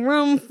want to make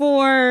room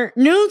for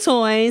new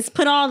toys,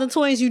 put all the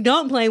toys you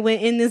don't play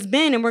with in this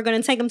bin, and we're going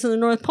to take them to the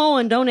North Pole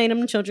and donate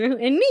them to children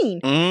in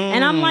need.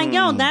 And I'm like,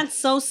 yo, that's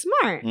so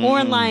smart.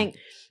 Or like,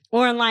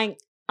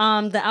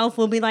 the elf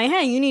will be like,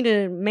 hey, you need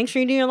to make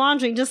sure you do your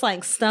laundry, just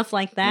like stuff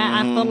like that.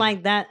 I feel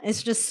like that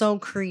it's just so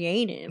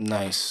creative.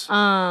 Nice.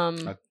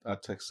 I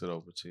texted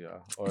over to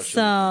y'all.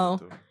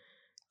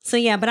 So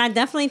yeah, but I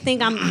definitely think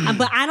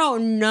but I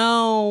don't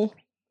know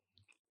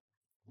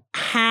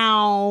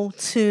how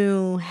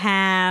to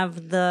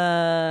have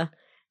the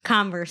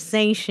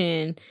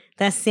conversation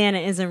that Santa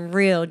isn't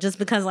real, just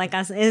because, like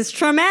I said, it's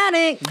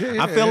traumatic.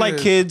 I feel like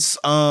kids,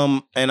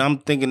 and I'm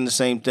thinking the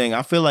same thing.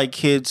 I feel like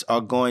kids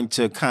are going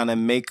to kind of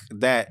make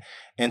that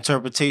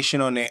interpretation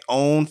on their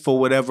own for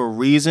whatever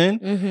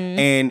reason,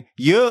 and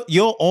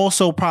you'll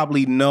also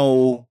probably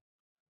know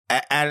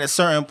at a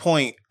certain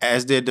point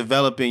as they're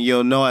developing.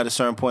 You'll know at a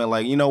certain point,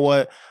 like, you know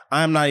what?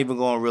 I'm not even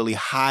going to really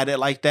hide it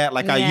like that,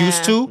 like I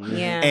used to.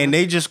 Yeah. And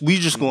we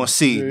just going to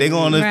see. They're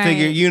going to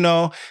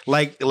figure,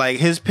 like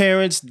his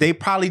parents, they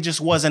probably just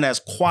wasn't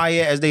as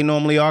quiet as they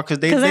normally are, because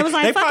they was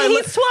like, fuck it,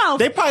 he's 12.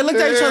 They probably looked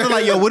at each other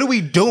like, yo, what are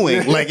we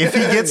doing? Like, if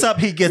he gets up,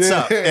 he gets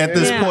up at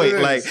this point.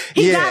 Like,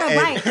 he got it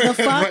right. The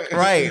fuck?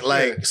 Right.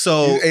 Like,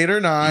 so. He's 8 or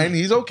 9.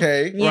 He's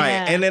okay. Yeah.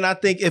 Right. And then I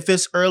think if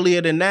it's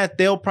earlier than that,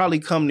 they'll probably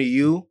come to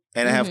you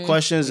and have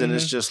questions, and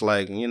it's just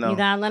like, you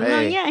gotta let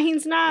him know,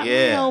 he's not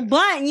real,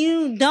 but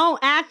you don't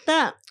act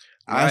up.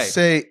 I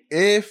say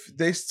if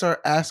they start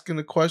asking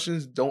the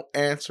questions, don't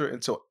answer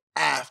until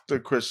after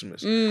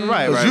Christmas.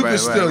 Right, because you can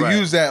still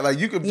use that. Like,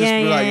 you could just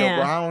be like, yo,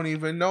 bro, I don't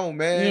even know,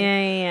 man.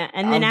 Yeah.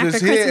 And then after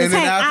Christmas,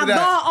 hey, I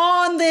bought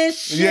on this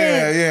shit.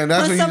 Yeah. And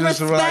that's when you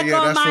just like,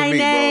 that's for me, bro.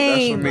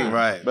 That's for me.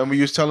 Right. Remember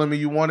you was telling me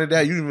you wanted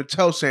that? You didn't even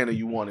tell Santa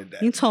you wanted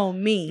that. You told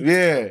me.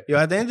 Yeah. Yo,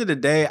 at the end of the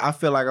day, I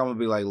feel like I'm going to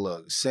be like,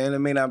 look, Santa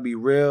may not be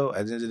real.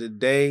 At the end of the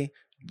day,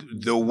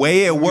 the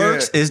way it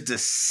works is the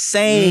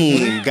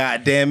same,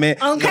 goddammit.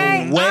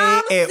 Okay, the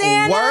way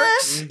it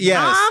works.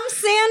 Yes. I'm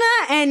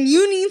Santa, and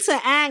you need to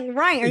act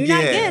right, or you're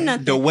not getting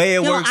nothing. The way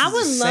it works is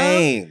the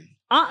same.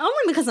 Only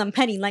because I'm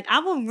petty. Like, I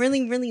would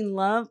really, really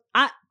love.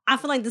 I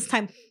feel like this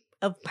type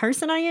of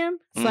person I am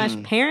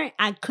 / parent,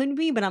 I could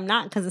be, but I'm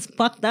not, because it's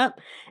fucked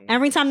up.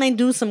 Every time they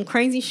do some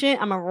crazy shit,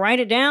 I'm gonna write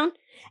it down,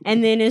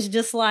 and then it's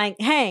just like,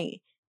 hey,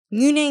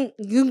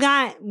 you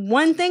got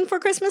one thing for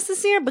Christmas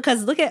this year?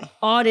 Because look at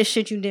all this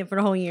shit you did for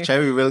the whole year.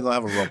 Cherry really gonna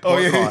have a report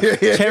card.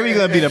 Cherry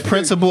gonna be the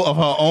principal of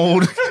her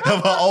old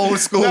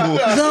school.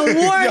 The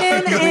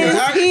warden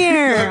is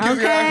here.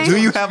 Okay.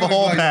 Do you have a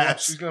hall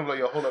pass? She's gonna be like,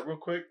 yo, hold up real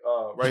quick.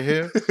 Right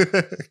here.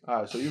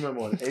 All right, so you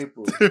remember on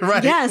April.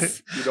 Right.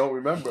 Yes. You don't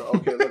remember?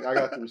 Okay, look, I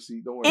got the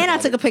receipt. Don't worry. And I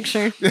took a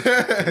picture.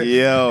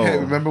 Yo. Hey,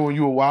 remember when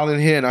you were wilding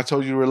here and I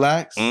told you to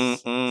relax?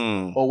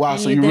 Oh wow,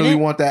 and so you really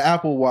want that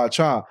Apple Watch,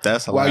 huh?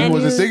 That's a lot. Why you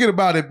wasn't thinking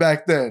about it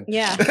back then?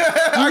 Yeah.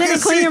 You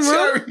didn't clean your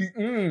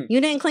room?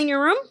 You didn't clean your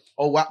room?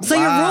 Oh, wow. So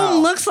your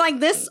room looks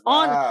like this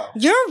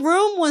your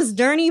room was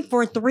dirty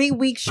for 3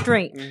 weeks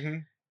straight. Mm-hmm.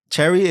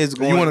 Cherry is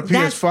going. You want a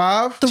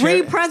PS5?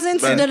 Three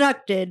presents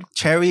deducted.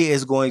 Cherry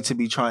is going to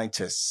be trying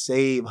to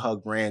save her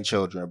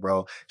grandchildren,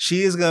 bro.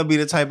 She is going to be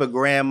the type of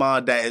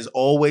grandma that is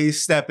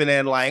always stepping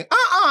in like,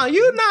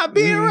 you're not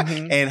being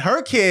right. And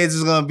her kids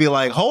is going to be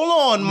like, hold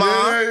on, Mom.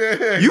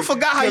 Yeah. You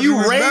forgot how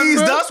you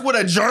raised us with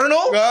a journal?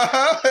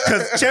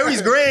 Because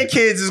Cherry's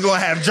grandkids is going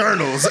to have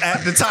journals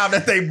at the time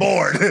that they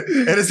born.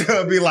 And it's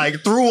going to be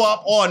like, threw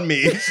up on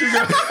me. Had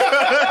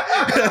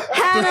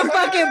a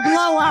fucking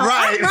blowout.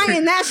 Right. I'm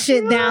writing that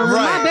shit down. When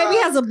my baby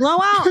has a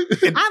blowout,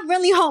 I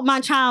really hope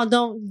my child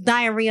don't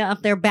diarrhea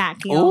up their back,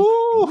 yo.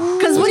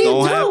 Because what do you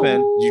do?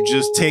 Happen. You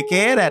just take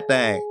care of that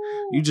thing.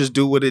 You just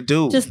do what it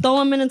do. Just throw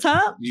them in a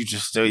tub? You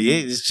just do. Yeah,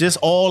 it's just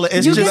all.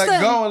 It's you just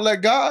let go and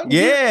let God.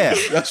 Yeah,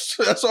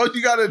 that's all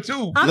you gotta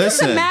do. I'm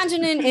just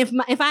imagining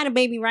if I had a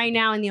baby right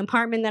now in the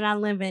apartment that I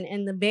live in,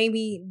 and the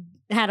baby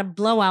had a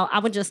blowout, I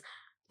would just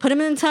put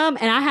him in the tub,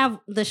 and I have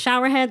the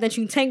shower head that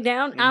you take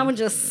down. I would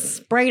just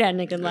spray that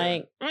nigga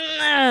like.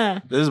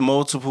 There's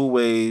multiple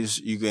ways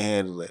you can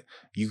handle it.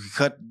 You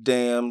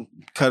can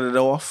cut it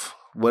off,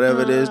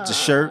 whatever it is, the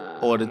shirt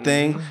or the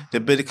thing, the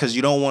bit, because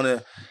you don't want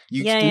to.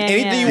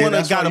 Anything you want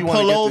to gotta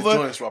pull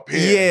over.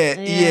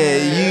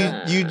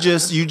 You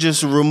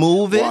just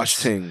remove it. Wash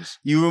things.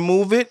 You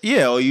remove it,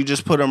 or you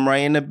just put them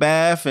right in the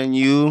bath, and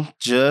you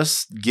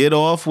just get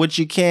off what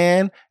you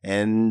can,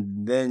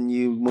 and then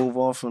you move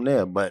on from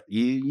there. But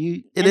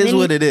it is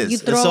what it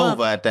is. It's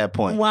over at that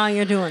point. While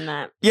you're doing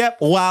that. Yep.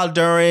 While,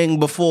 during,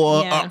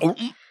 before. Because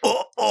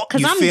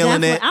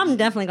I'm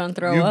definitely gonna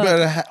throw up. You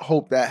better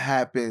hope that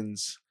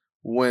happens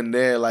when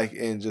they're like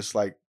in just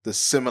like the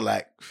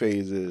Similac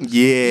phases.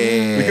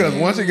 Yeah. Because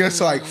once it gets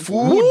to like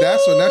food,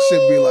 that's when that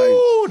shit be like,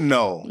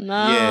 no.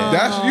 Yeah.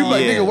 That's you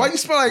like, nigga, why you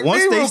smell like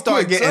once me? Once they real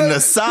start quick, getting the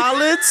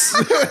solids.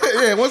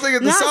 Once they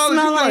get the solids,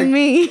 smell like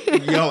me.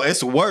 Yo,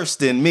 it's worse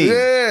than me.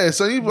 Yeah.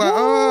 So you like,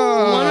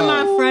 One of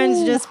my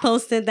friends just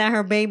posted that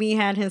her baby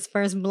had his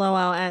first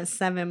blowout at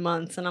 7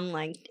 months. And I'm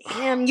like,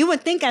 damn, you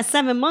would think at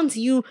 7 months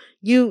you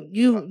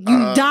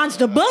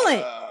dodged a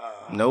bullet.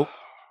 Nope.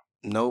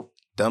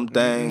 Them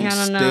things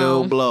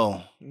still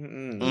blow.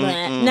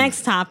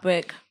 Next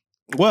topic.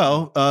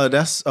 Well,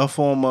 that's a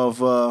form of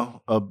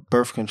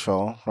birth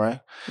control,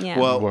 right? Yeah.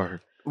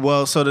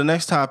 Well, so the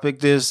next topic,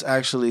 there's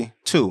actually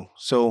two.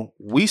 So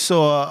we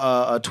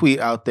saw a tweet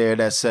out there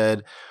that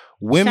said,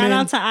 women... Shout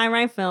out to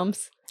iWrite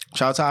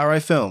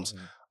Films.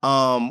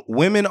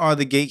 Women are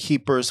the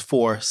gatekeepers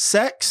for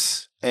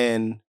sex,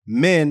 and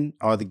men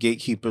are the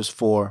gatekeepers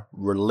for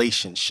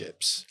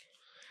relationships.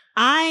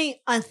 I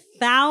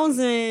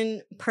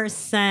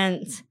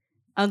 1,000%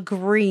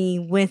 agree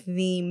with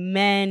the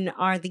men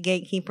are the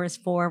gatekeepers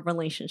for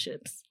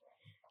relationships.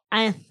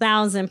 I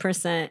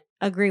 1,000%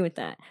 agree with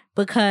that,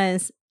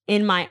 because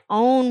in my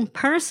own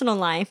personal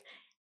life,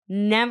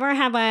 never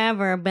have I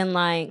ever been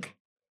like,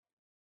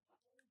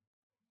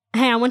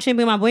 hey, I want you to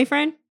be my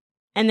boyfriend.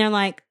 And they're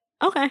like,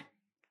 okay.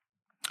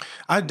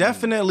 I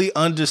definitely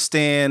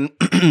understand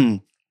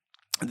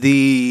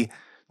the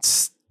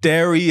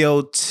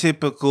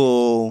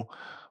stereotypical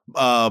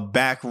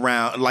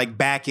background, like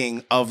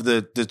backing of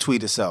the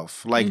tweet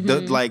itself, like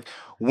like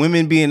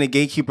women being the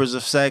gatekeepers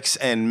of sex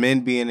and men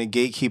being the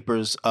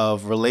gatekeepers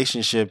of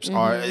relationships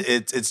are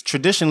it's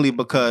traditionally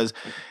because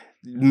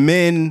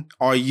men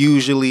are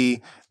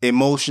usually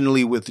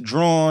emotionally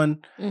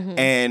withdrawn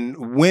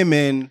and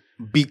women,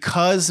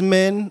 because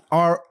men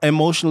are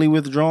emotionally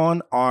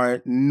withdrawn,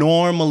 are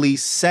normally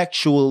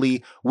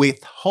sexually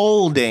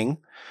withholding,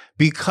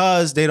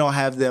 because they don't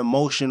have the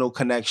emotional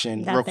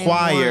connection that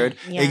required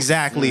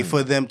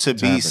for them to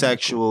be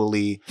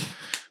sexually,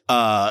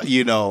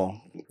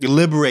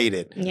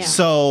 liberated. Yeah.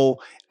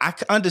 So I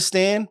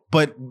understand,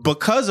 but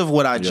because of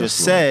what I just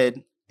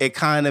said, it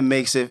kind of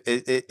makes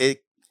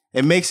it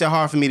makes it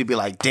hard for me to be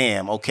like,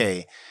 damn,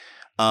 okay,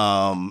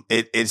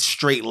 it's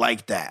straight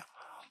like that.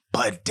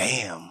 But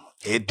damn,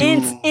 it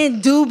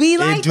do be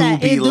like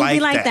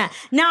that.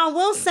 Now I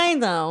will say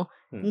though,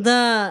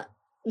 that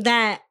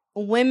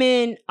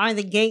women are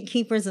the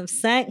gatekeepers of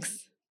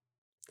sex,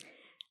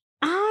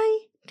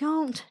 I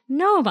don't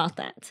know about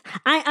that.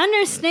 I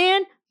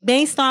understand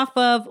based off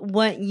of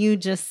what you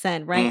just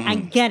said, right? I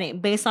get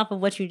it based off of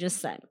what you just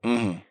said.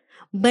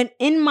 But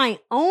in my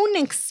own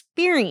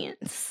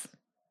experience,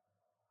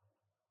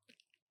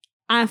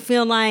 I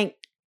feel like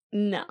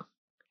no.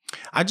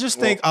 I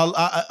just think,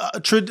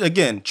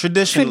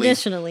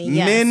 traditionally,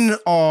 yes. Men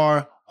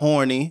are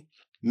horny.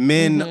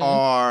 Men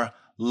are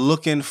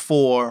looking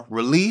for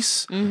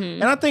release,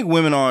 and I think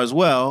women are as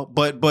well.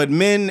 But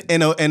men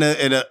in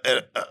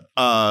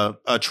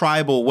a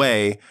tribal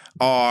way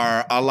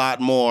are a lot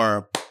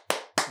more.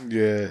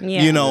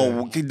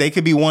 They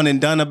could be one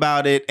and done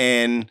about it,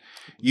 and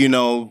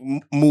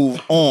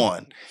move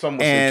on. It's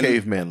almost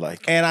caveman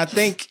like. And I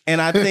think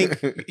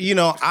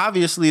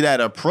obviously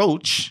that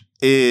approach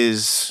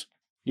is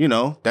You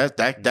know, that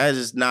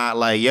is not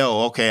like,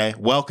 yo, okay,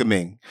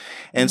 welcoming.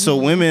 And so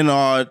women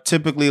are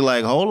typically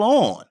like, hold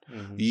on.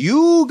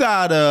 You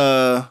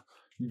gotta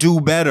do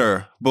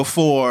better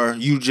before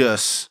you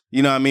just,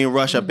 you know what I mean,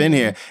 rush up in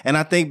here. And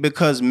I think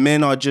because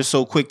men are just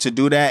so quick to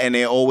do that and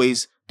they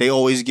always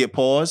get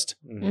paused.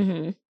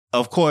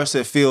 Of course,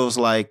 it feels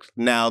like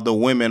now the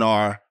women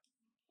are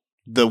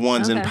the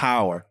ones in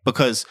power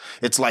because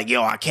it's like,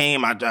 yo, I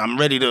came, I'm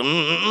ready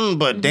to,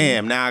 but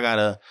damn, now I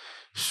gotta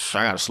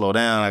slow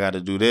down. I got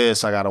to do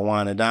this. I got to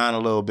wind it down a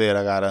little bit.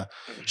 I got to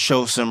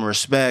show some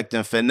respect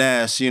and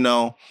finesse, you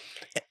know.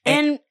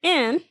 And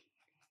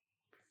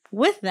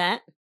with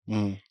that,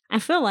 I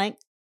feel like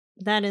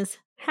that is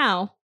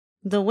how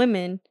the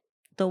woman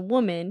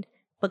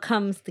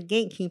becomes the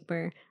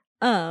gatekeeper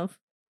of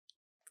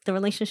the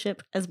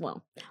relationship as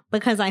well.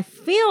 Because I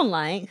feel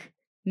like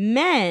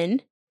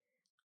men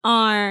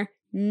are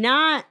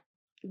not...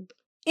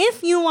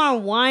 If you are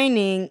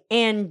whining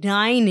and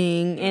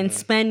dining and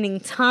spending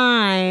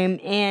time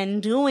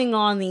and doing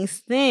all these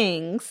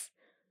things,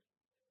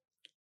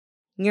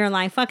 you're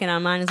like, fuck it, I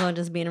might as well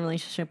just be in a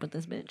relationship with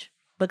this bitch.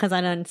 Because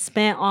I done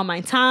spent all my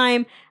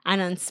time, I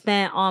done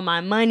spent all my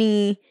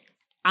money,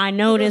 I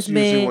know this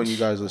bitch. Usually when you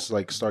guys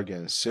like start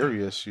getting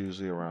serious,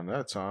 usually around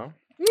that time.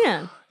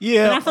 Yeah.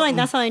 And I feel like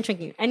that's how they trick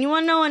you. And you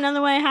want to know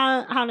another way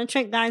how to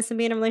trick guys to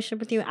be in a relationship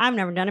with you? I've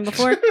never done it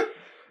before.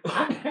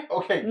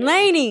 Okay.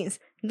 Ladies,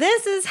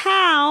 this is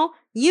how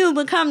you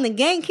become the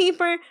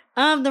gatekeeper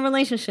of the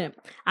relationship.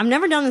 I've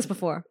never done this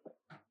before,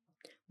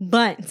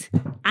 but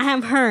I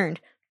have heard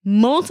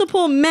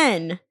multiple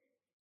men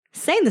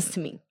say this to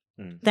me,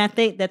 that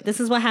this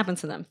is what happened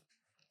to them.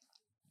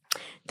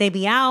 They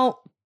be out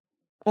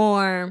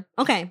or,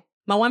 okay,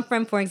 my one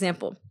friend, for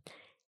example,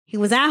 he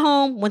was at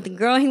home with the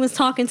girl he was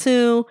talking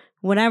to,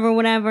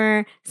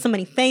 whatever.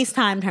 Somebody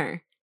FaceTimed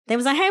her. They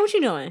was like, hey, what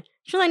you doing?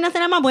 She was like,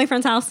 nothing, at my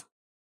boyfriend's house.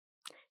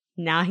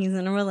 Now he's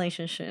in a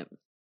relationship.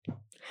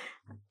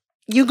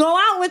 You go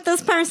out with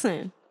this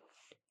person.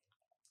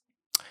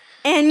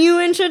 And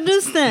you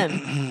introduce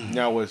them.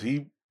 Now, was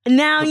he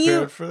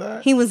prepared for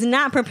that? He was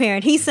not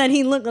prepared. He said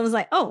he looked and was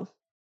like, oh.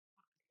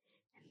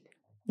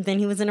 Then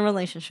he was in a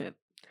relationship.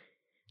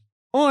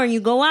 Or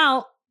you go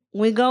out,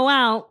 we go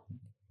out,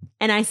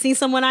 and I see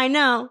someone I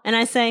know, and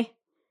I say,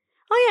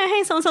 oh yeah,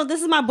 hey, so-and-so,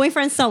 this is my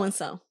boyfriend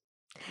so-and-so.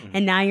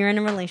 And now you're in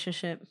a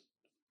relationship.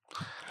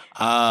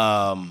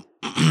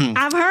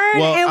 I've heard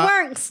it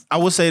works. I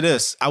will say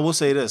this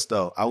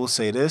though.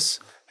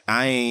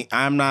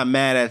 I'm not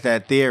mad at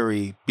that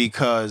theory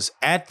because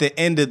at the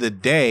end of the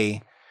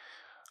day,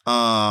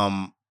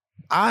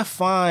 I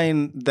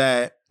find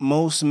that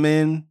most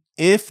men,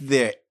 if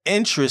they're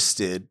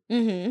interested,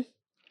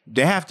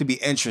 they have to be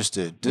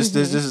interested. This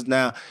is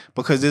now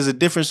because there's a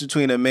difference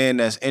between a man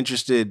that's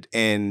interested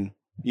in,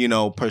 you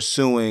know,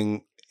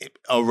 pursuing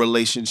a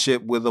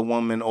relationship with a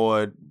woman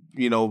or,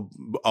 you know,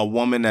 a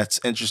woman that's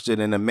interested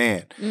in a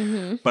man.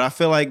 But I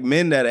feel like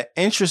men that are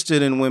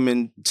interested in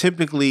women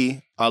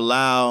typically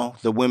allow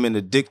the women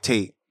to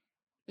dictate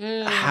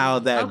how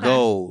that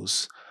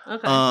goes.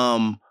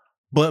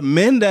 But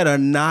men that are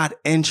not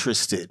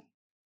interested,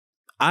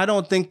 I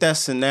don't think that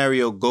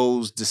scenario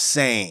goes the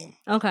same.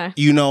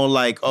 You know,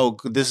 like, oh,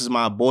 this is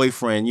my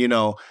boyfriend, you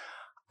know.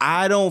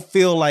 I don't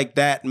feel like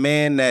that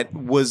man that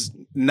was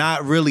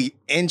not really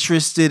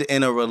interested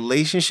in a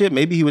relationship.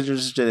 Maybe he was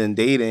interested in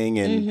dating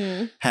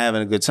and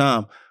having a good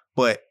time.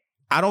 But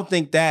I don't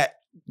think that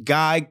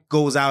guy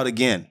goes out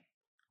again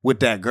with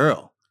that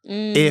girl.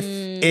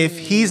 If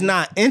he's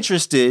not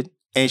interested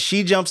and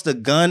she jumps the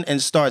gun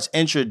and starts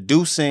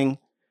introducing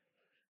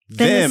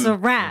then them, it's a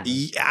wrap.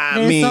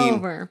 I mean, it's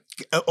over.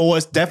 Or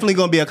it's definitely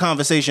going to be a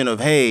conversation of,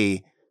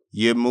 hey,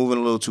 you're moving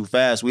a little too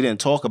fast. We didn't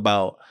talk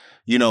about,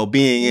 you know,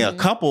 being a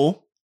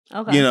couple.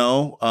 You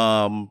know,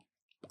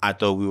 I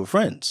thought we were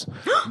friends.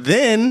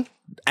 Then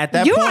at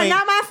that point, you are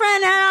not my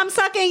friend, and I'm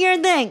sucking your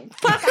dick.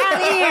 Fuck out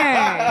of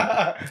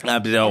here.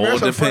 All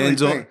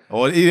depends on.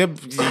 All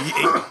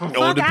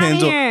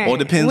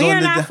depends We're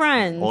on not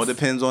friends. All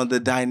depends on the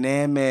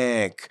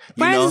dynamic.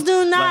 Friends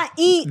do not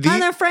eat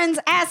other friends'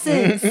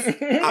 asses.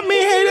 I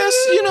mean, hey,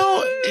 that's, you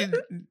know,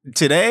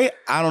 today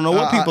I don't know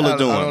what people are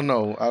doing. I don't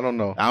know what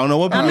people are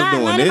doing. I'm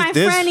not letting my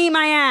friend eat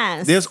my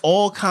ass. There's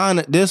all kind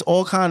of shit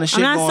going on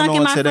today. I'm not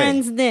sucking my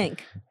friend's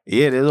dick.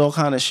 Yeah, there's all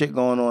kind of shit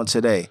going on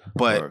today.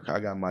 But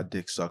I got my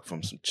dick sucked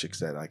from some chicks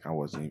that like I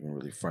wasn't even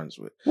really friends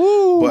with.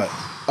 Woo. But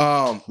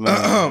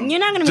you're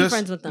not gonna be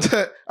friends with them.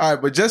 All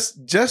right, but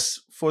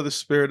just for the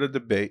spirit of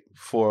debate,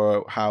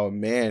 for how a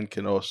man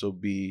can also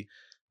be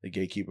the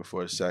gatekeeper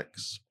for his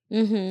sex.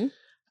 I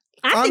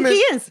think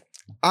he is.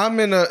 I'm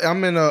in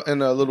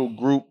a little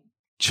group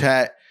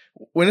chat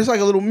when it's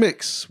like a little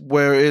mix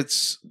where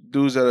it's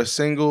dudes that are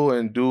single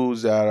and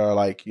dudes that are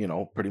like, you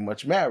know, pretty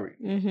much married.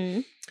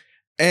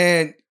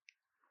 And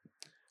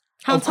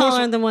how tall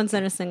are the ones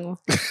that are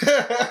single?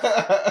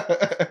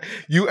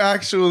 You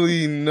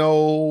actually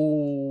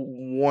know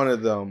one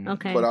of them.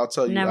 Okay. But I'll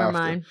tell you Never after.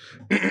 mind.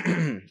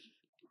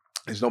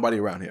 There's nobody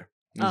around here.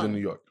 He's in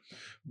New York.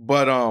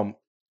 But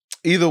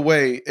either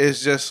way,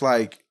 it's just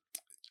like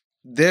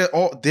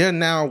they're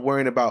now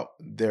worrying about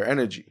their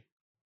energy.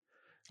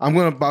 I'm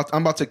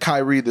about to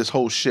Kyrie this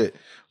whole shit.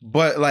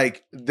 But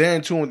like they're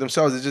in tune with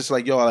themselves. It's just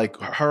like, yo, like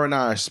her and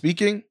I are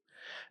speaking.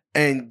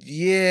 And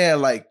yeah,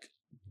 like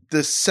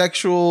the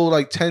sexual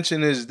like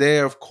tension is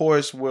there. Of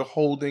course, we're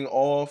holding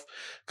off.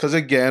 Cause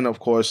again, of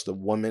course, the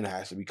woman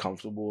has to be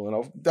comfortable.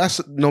 And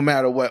that's no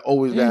matter what,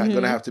 always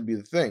gonna have to be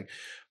the thing.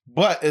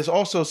 But it's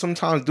also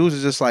sometimes dudes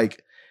are just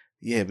like,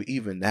 yeah, but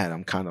even that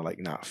I'm kind of like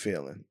not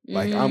feeling.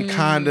 Like I'm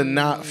kind of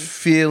not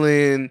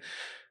feeling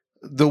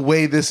the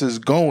way this is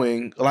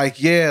going.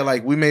 Like, yeah,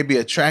 like we may be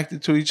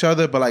attracted to each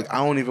other, but like I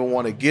don't even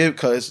want to give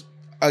because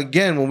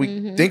again, when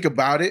we think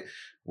about it,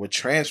 we're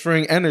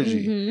transferring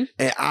energy.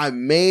 And I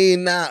may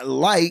not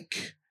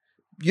like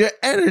your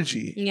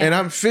energy. Yeah. And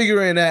I'm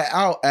figuring that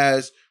out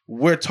as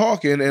we're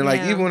talking. And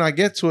like even when I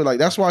get to it, like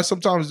that's why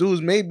sometimes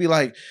dudes may be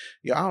like,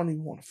 yo, I don't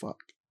even want to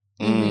fuck.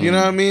 You know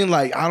what I mean?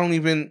 Like I don't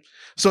even.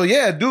 So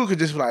yeah, a dude could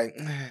just be like,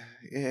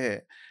 yeah.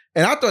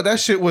 And I thought that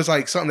shit was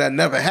like something that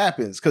never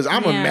happens because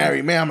I'm a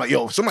married man. I'm like,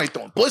 yo, somebody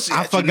throwing pussy.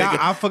 I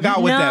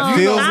forgot what that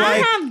feels like.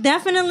 I have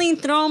definitely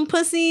thrown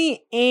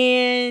pussy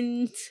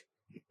and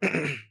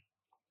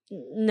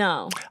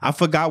no. I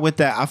forgot what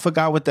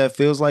that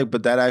feels like,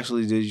 but that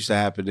actually did used to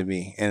happen to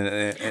me.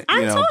 And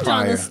I told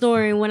y'all the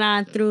story when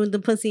I threw the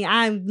pussy.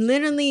 I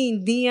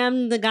literally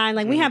DM'd the guy.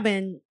 Like we have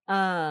been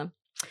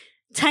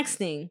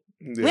texting.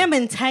 Yeah. We have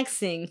been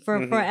texting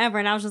for forever.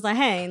 And I was just like,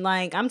 hey,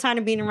 like, I'm tired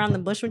of beating around the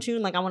bush with you.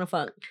 Like, I want to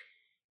fuck.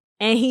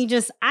 And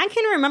I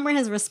can't remember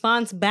his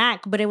response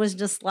back, but it was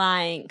just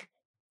like,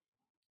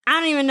 I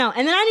don't even know.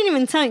 And then I didn't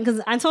even tell you, because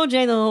I told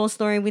Jay the whole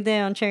story we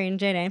did on Cherry and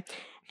J Day.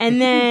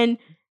 And then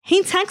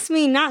he texted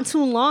me not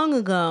too long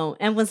ago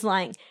and was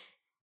like,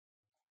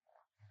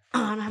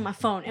 oh, I don't have my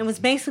phone. It was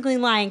basically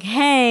like,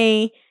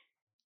 hey,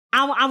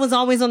 I was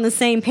always on the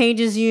same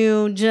page as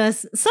you,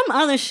 just some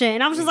other shit.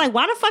 And I was just like,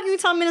 why the fuck are you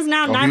telling me this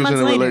now 9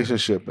 months later? He was in a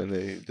relationship and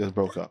they just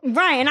broke up.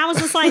 Right. And I was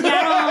just like,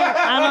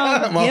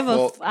 I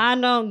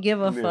don't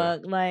give a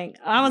fuck. Like,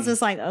 I was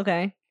just like,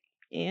 okay.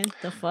 Yeah,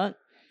 the fuck?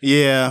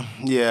 Yeah.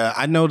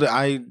 I know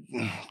that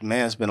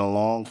man, it's been a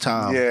long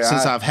time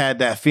since I've had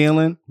that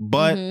feeling.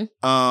 But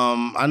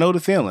I know the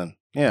feeling.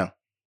 Yeah.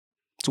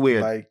 It's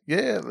weird. Like,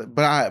 yeah,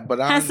 but I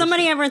has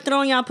somebody ever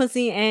thrown y'all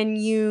pussy and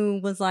you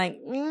was like,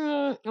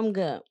 I'm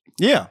good?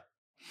 Yeah,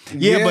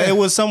 but it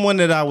was someone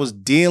that I was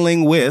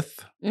dealing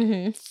with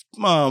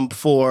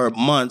for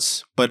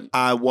months, but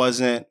I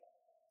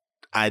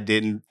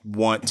didn't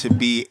want to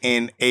be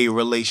in a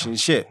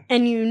relationship.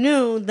 And you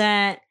knew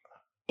that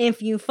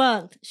if you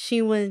fucked,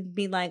 she would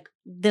be like,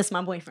 this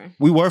my boyfriend.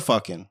 We were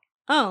fucking.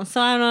 Oh,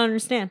 so I don't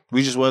understand.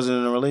 We just wasn't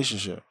in a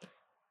relationship.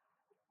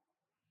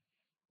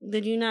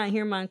 Did you not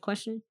hear my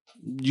question?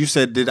 You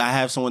said, did I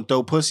have someone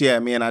throw pussy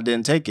at me and I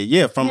didn't take it?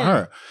 Yeah, from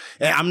her.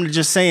 And I'm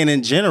just saying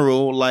in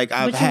general, like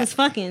But you was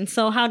fucking,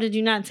 so how did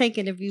you not take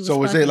it if you was So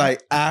was it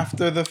like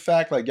after the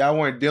fact, like y'all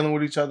weren't dealing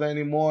with each other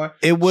anymore?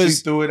 It was.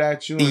 She threw it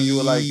at you and you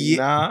were like,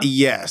 nah?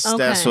 Yes, okay.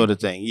 That sort of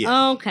thing.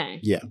 Yeah. Okay.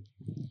 Yeah.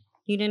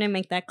 You didn't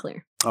make that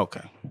clear.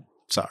 Okay.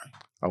 Sorry.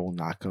 I will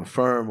not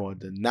confirm or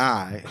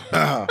deny.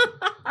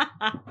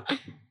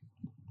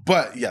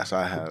 But yes,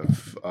 I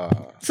have.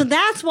 So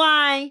that's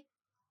why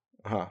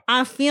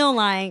I feel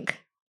like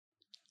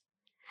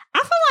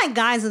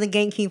guys are the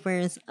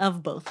gatekeepers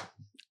of both.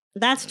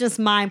 That's just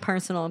my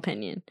personal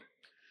opinion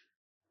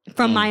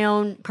from my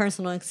own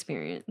personal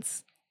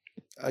experience.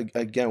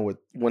 Again,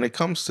 when it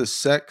comes to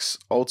sex,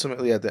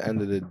 ultimately at the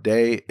end of the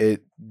day,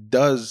 it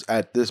does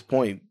at this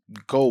point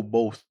go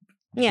both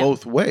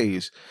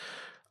ways.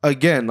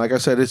 Again, like I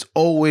said, it's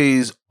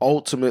always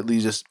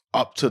ultimately just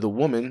up to the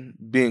woman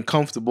being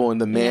comfortable,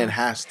 and the man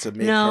has to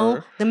make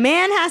her. The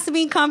man has to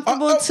be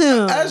comfortable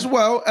too. As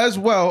well,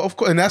 of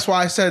course. And that's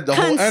why I said the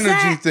whole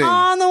energy thing.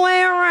 All the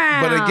way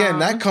around. But again,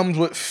 that comes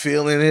with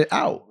feeling it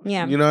out.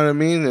 Yeah. You know what I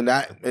mean? And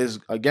that is,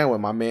 again, what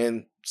my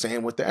man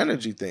saying with the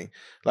energy thing.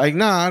 Like,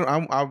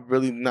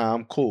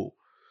 I'm cool.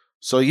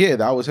 So yeah,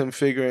 that was him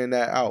figuring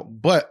that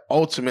out. But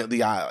ultimately,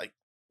 like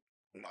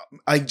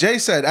Jay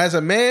said, as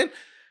a man,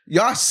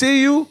 y'all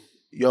see you,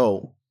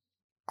 yo,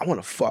 I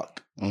want to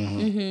fuck.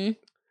 I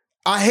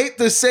hate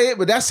to say it,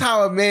 but that's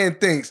how a man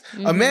thinks.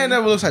 A man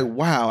never looks like,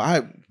 wow,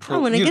 I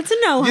want to get to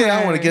know her. Yeah,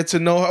 I want to get to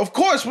know her. Of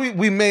course,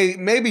 we may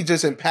maybe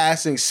just in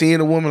passing seeing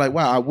a woman like,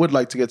 wow, I would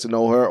like to get to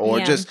know her, or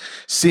just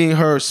seeing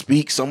her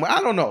speak somewhere.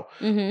 I don't know.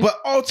 But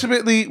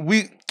ultimately, I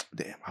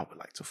would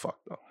like to fuck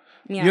though.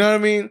 Yeah. You know what I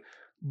mean?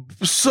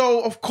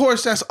 So of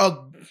course that's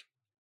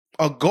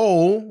a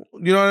goal,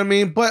 you know what I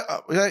mean? But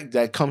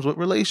that comes with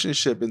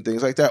relationship and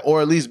things like that,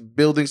 or at least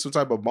building some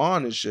type of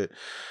bond and shit.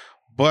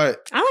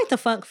 But I like to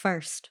fuck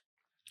first.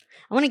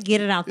 I want to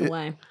get it out the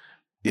way.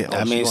 Yeah,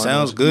 I mean, it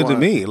sounds good to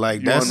me.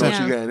 Like that's what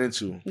you're getting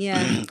into.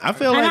 Yeah, I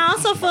feel like, and I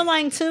also feel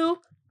like too.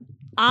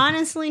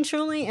 Honestly,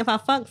 truly, if I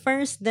fuck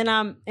first,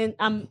 then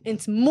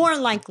it's more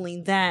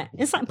likely that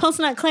it's like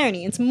post-nut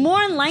clarity. It's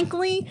more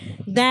likely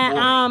that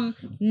I'm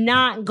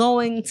not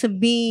going to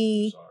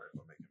be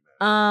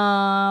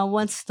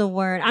what's the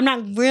word? I'm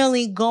not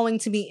really going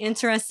to be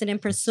interested in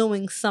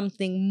pursuing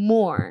something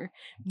more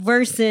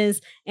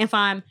versus if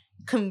I'm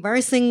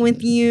conversing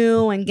with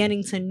you and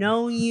getting to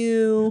know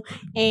you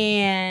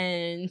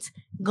and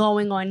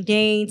going on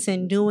dates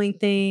and doing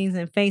things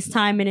and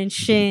FaceTiming and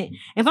shit.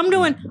 If I'm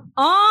doing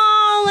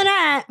all of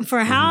that for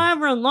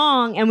however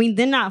long and we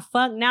did not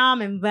fuck, now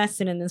I'm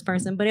invested in this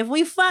person. But if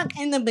we fuck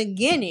in the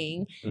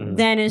beginning,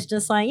 then it's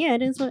just like, yeah,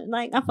 it is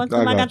like I fucked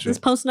him. I got this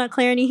post-nut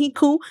clarity. He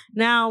cool.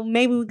 Now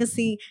maybe we can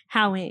see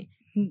how it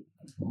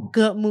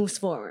moves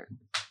forward.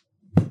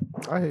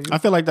 I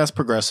feel like that's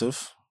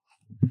progressive.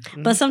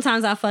 But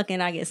sometimes I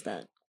fucking I get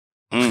stuck.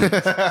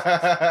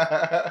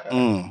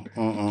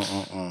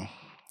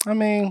 I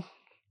mean,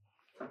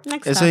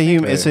 Next it's topic.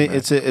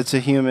 a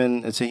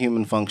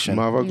human function.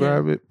 Marva,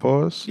 grab it.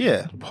 Pause.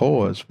 Yeah.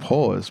 Pause.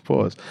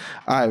 All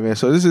right, man.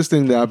 So this is this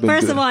thing that I've been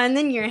First doing. of all, and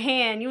then your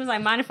hand. You was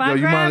like, mind if I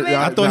grab it?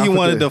 I thought he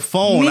wanted the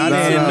phone. I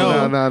didn't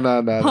know.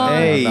 No.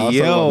 Hey, let's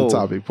talk about the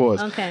topic.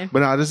 Pause. Okay. But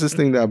now this is this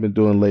thing that I've been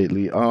doing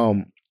lately.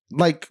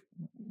 Like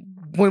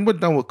when we're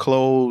done with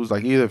clothes,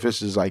 like either if it's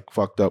just like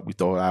fucked up, we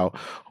throw it out,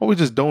 or we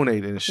just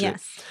donate it and shit.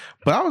 Yes.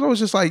 But I was always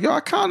just like, yo, I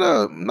kind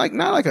of like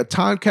not like a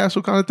time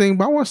capsule kind of thing,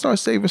 but I want to start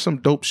saving some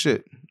dope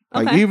shit.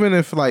 Like even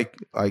if like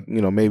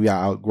you know maybe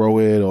I outgrow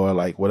it or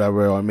like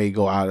whatever, or I may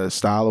go out of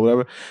style or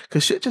whatever,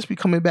 because shit just be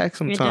coming back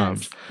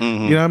sometimes. You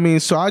know what I mean?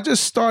 So I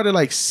just started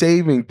like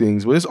saving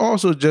things, but it's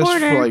also just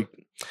for like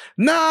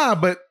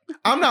but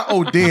I'm not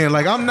ODing.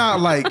 Like I'm not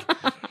like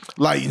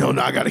you know,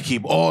 I got to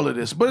keep all of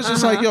this. But it's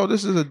just like, yo,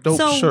 this is a dope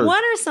shirt. So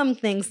what are some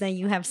things that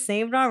you have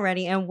saved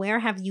already, and where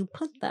have you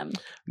put them?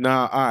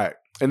 Nah, all right.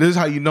 And this is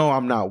how you know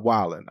I'm not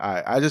wilding.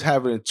 I just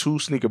have it in 2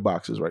 sneaker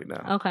boxes right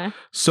now. Okay.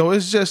 So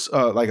it's just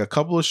like a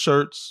couple of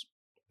shirts.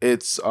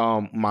 It's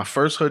my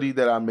first hoodie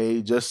that I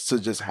made just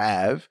to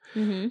have.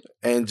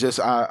 And just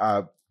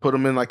I put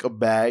them in like a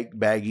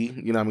baggy,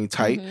 you know what I mean,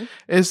 tight.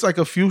 It's like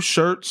a few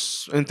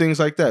shirts and things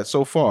like that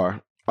so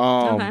far.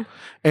 And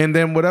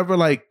then whatever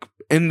like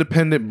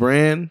independent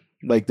brand,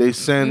 like they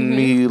send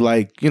me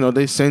like, you know,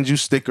 they send you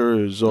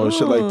stickers or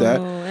shit like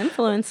that.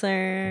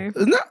 Influencer.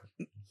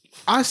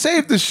 I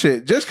saved this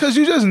shit just because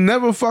you just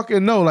never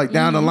fucking know. Like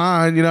down the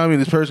line, you know what I mean?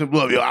 This person blew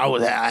up. Yo,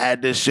 I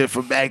had this shit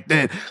from back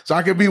then. So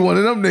I could be one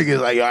of them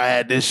niggas. Like, yo, I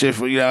had this shit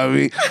from, you know what I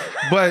mean?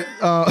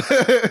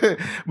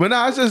 But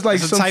now it's just like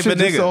it's some shit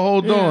just to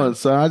hold on.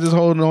 So I just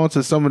holding on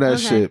to some of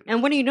that shit.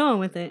 And what are you doing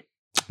with it?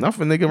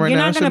 Nothing, nigga, right now. You're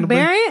not going to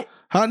bury it?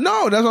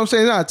 No, that's what I'm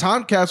saying. Not a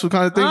time capsule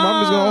kind of thing. But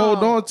I'm just gonna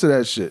hold on to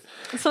that shit.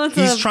 So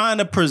he's trying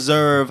to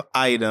preserve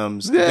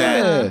items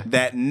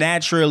that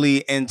naturally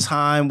in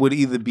time would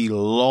either be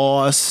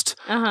lost,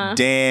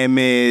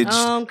 damaged,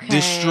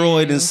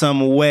 destroyed in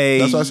some way.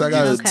 That's why I said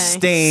I got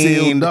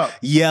stained,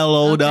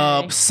 yellowed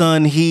up,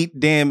 sun heat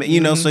damage. You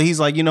know, so he's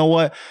like, you know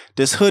what?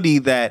 This hoodie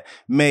that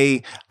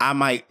I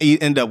might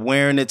end up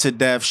wearing it to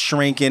death,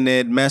 shrinking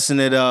it, messing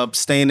it up,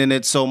 staining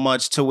it so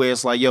much to where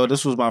it's like, yo,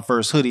 this was my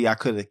first hoodie. I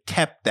could have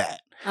kept that.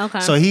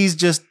 Okay. So he's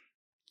just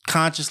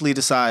consciously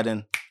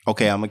deciding,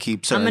 okay, I'm gonna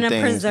keep certain things. I'm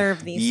gonna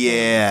preserve these.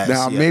 Yes.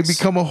 Now I may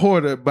become a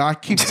hoarder, but I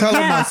keep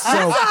telling myself.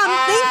 That's what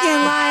I'm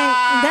thinking.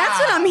 Like that's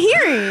what I'm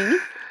hearing.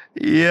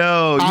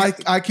 Yo,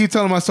 I keep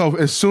telling myself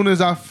as soon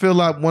as I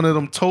fill up one of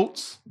them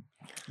totes,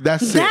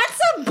 that's it. That's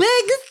a big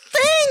thing.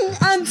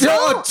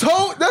 A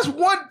tote? That's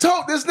one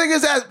tote. This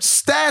nigga's at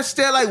stashed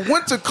there like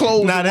winter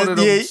clothes. Nah, one of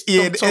them it's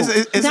a fact.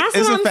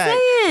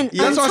 Saying.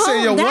 That's what I'm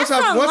saying. Yo, once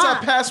I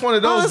pass one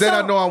of those, then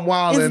I know I'm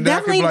wild, and then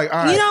I can be like,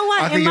 all right, you know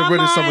what? I can get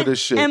rid of some of this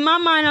shit. In my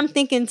mind, I'm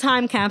thinking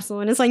time capsule,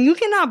 and it's like you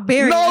cannot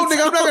bury. No,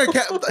 nigga, I'm not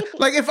gonna.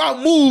 Like if I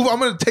move, I'm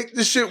gonna take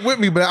this shit with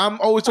me. But I'm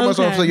always telling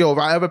myself, like, yo, if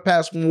I ever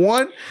pass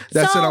one,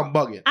 that's it. I'm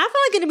bugging. I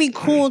feel like it'd be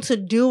cool to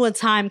do a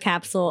time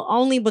capsule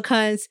only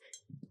because.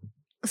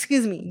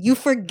 Excuse me, you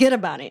forget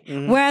about it.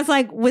 Whereas,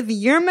 like, with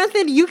your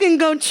method, you can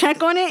go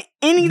check on it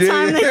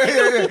anytime.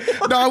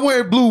 No, I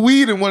went and blew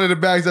weed in one of the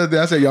bags out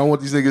there. I said, yo, I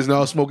want these niggas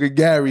now smoking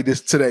Gary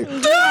today.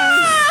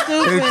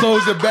 And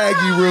close the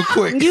baggie real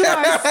quick. You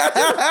are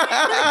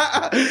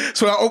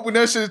so I opened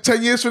that shit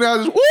 10 years from now.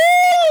 Just, woo!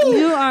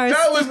 You are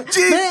that was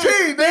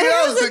GP, nigga.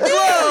 That was the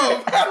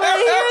glove. But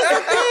here's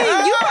the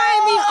thing. You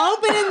probably be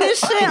opening this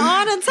shit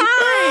all the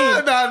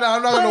time. No,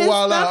 I'm not going to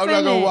wild out. I'm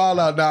not going to wild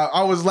out. Now,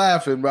 I was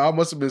laughing, but I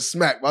must have been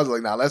smacked. I was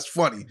like, nah, that's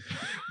funny.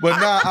 But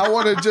now I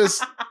want to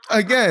just,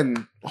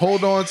 again,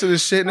 hold on to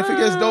this shit. And if it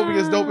gets dope, it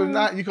gets dope. If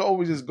not, you can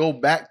always just go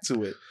back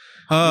to it.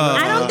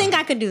 I don't think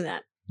I could do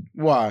that.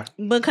 Why?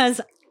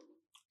 Because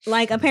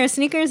like a pair of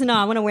sneakers? No,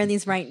 I want to wear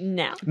these right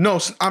now.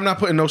 No, I'm not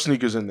putting no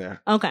sneakers in there.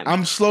 Okay.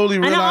 I'm slowly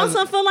realizing. And I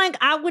also feel like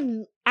I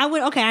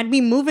would, okay, I'd be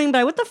moving, but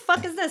like, what the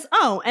fuck is this?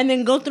 Oh, and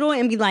then go through it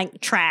and be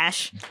like,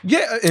 trash.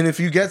 Yeah, and if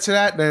you get to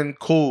that, then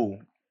cool.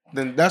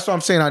 Then that's what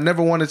I'm saying. I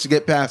never wanted to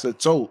get past a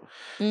tote.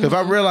 If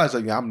I realize,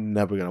 like, yeah, I'm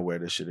never going to wear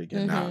this shit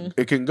again. Now,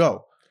 it can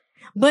go.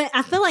 But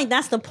I feel like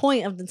that's the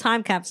point of the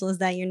time capsule is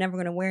that you're never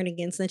going to wear it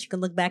again so that you can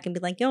look back and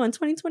be like, yo, in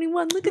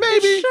 2021, look at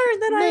this shirt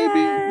that I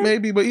had.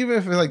 Maybe. But even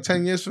if it's like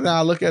 10 years from now,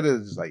 I look at it,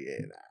 it's like,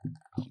 yeah, nah.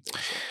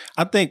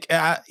 I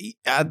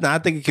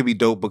think it could be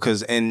dope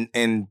because in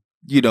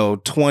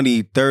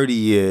 20, 30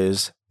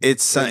 years,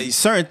 it's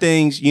certain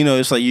things,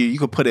 it's like you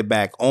could put it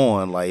back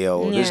on, like,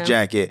 this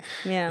jacket,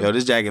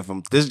 this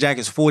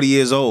jacket's 40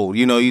 years old.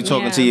 You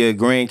talking to your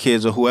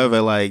grandkids or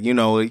whoever, like,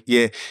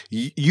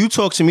 you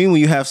talk to me when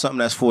you have something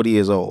that's 40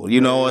 years old,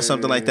 or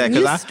something like that.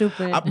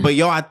 But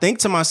I think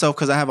to myself,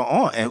 because I have an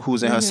aunt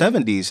who's in her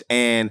 70s,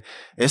 and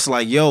it's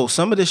like,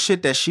 some of the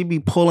shit that she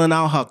be pulling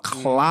out her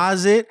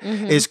closet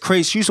is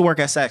crazy. She used to work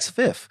at Saks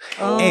Fifth,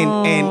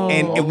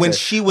 and when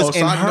she was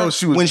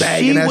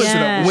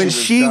when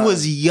she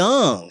was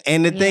young.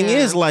 And the thing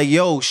is, like,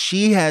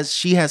 she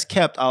has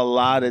kept a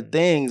lot of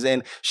things,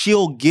 and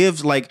she'll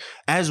give, like,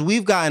 as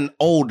we've gotten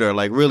older,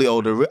 like really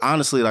older,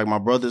 honestly, like my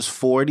brother's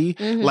 40,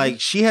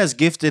 like she has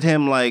gifted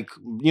him, like,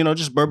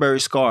 just Burberry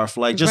scarf,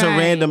 like just a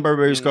random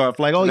Burberry scarf,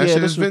 like, this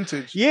is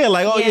vintage. Yeah,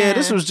 like,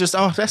 this was just,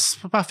 that's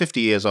about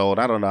 50 years old.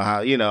 I don't know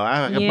how,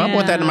 I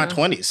bought that in my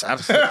 20s.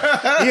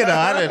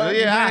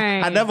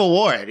 I never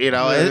wore it,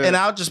 and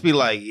I'll just be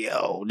like,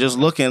 just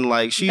looking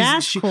like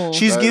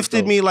she's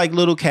gifted me like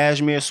little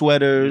cashmere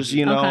sweaters,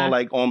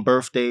 like on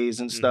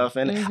birthdays and stuff.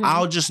 And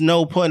I'll just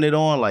know putting it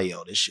on, like,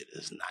 this shit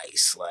is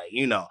nice. Like,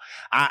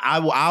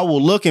 I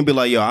will look and be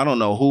like, I don't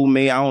know who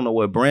made, I don't know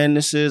what brand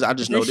this is. I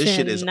just know this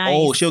shit is nice.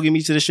 Old. She'll give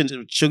me this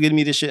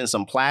shit in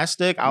some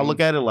plastic. I'll look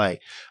at it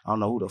like, I don't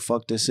know who the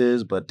fuck this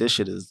is, but this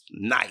shit is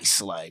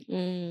nice. Like,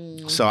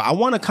 so I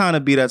want to kind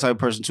of be that type of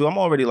person too. I'm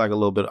already like a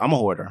little bit, I'm a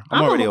hoarder.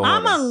 I'm already a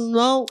hoarder. I'm a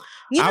low.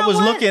 I was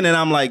looking and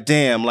I'm like,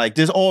 damn, like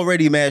there's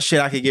already mad shit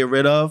I could get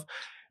rid of,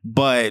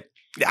 but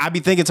I be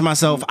thinking to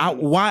myself, I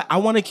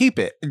want to keep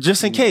it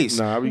just in case.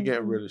 Nah, I be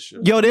getting rid of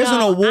shit. There's an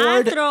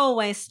award. I throw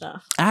away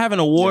stuff. I have an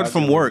award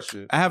from work.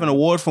 I have an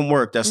award from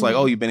work that's like,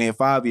 you've been here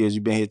 5 years,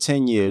 you've been here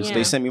 10 years. Yeah.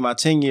 They sent me my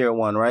 10-year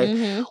one,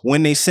 right?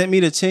 When they sent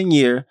me the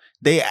 10-year,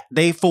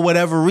 they for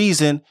whatever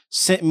reason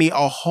sent me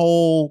a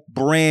whole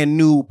brand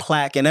new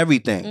plaque and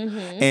everything,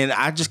 and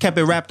I just kept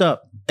it wrapped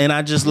up. And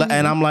I just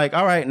and I'm like,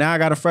 all right, now I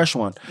got a fresh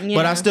one,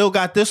 but I still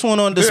got this one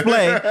on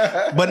display.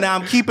 But now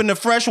I'm keeping the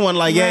fresh one,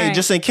 like, hey,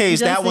 just in case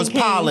that one's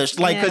polished,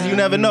 like, because you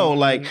never know,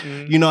 like,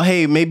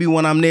 hey, maybe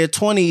when I'm there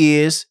 20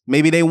 years,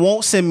 maybe they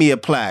won't send me a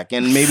plaque,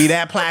 and maybe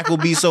that plaque will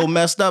be so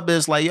messed up,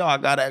 it's like, I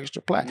got an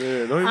extra plaque.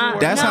 Yeah,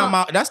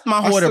 that's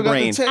my hoarder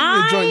brain.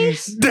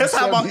 That's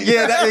how my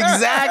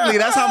exactly.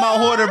 That's how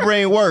my hoarder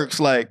brain works.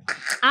 Like,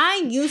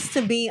 I used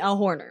to be a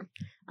hoarder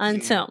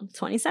until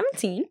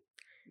 2017.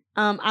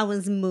 I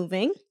was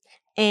moving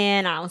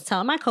and I was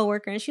telling my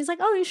coworker and she's like,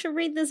 oh, you should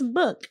read this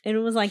book. And it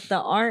was like the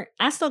art.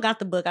 I still got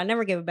the book. I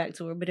never gave it back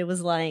to her, but it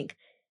was like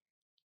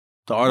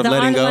The Art of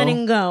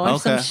Letting Go or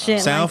some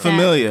shit Sound like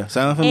familiar. That.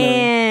 Sound familiar.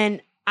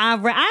 And I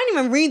didn't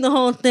even read the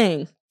whole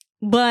thing,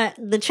 but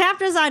the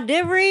chapters I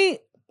did read,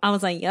 I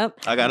was like, yep.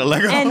 I gotta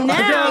let go. And now,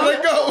 I gotta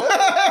let go.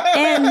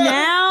 And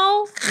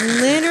now,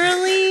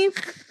 literally,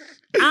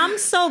 I'm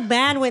so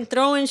bad with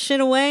throwing shit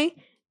away.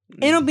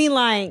 It'll be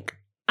like,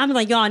 I'm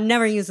like, y'all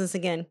never use this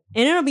again.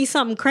 And it'll be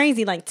something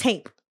crazy like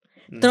tape.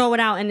 Throw it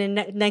out and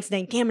then next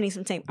day, damn, I need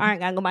some tape. All right,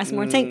 gotta go buy some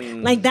more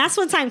tape. Like, that's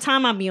what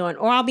time I'll be on.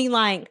 Or I'll be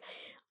like,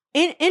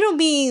 it'll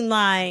be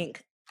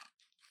like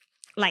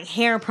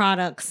hair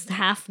products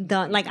half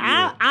done. Like,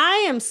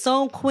 I am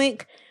so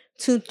quick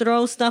to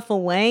throw stuff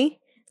away.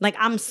 Like,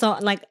 I'm so,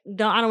 like, I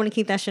don't want to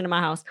keep that shit in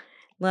my house.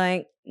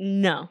 Like,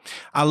 no.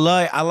 I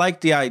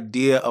like the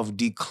idea of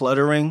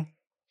decluttering,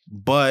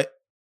 but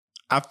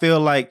I feel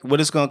like what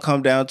it's going to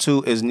come down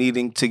to is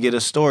needing to get a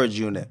storage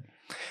unit.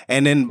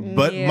 And then,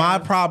 but my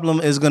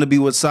problem is going to be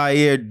what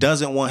Sayer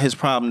doesn't want his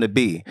problem to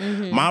be.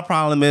 My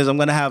problem is I'm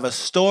going to have a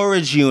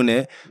storage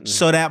unit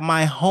so that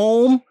my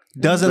home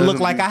doesn't look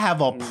like I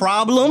have a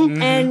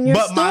problem. And your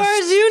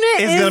storage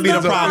unit is going to be the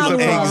problem.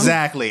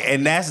 Exactly.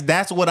 And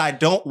that's what I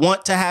don't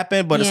want to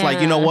happen. But it's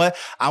like, you know what?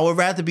 I would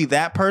rather be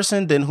that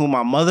person than who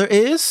my mother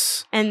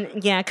is. And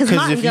because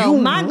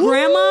my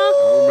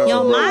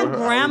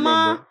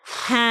grandma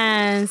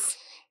has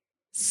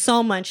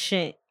so much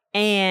shit.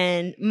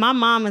 And my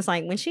mom is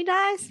like, when she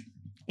dies,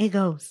 it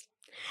goes.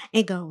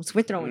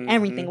 We're throwing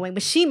everything away.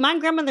 But my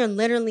grandmother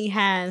literally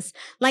has,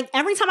 like,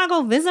 every time I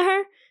go visit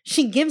her,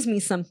 she gives me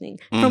something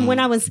from when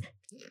I was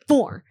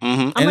 4.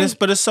 And like,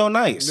 but it's so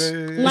nice.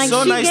 Like, it's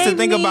so nice to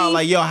think about,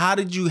 like, yo, how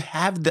did you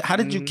have how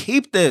did you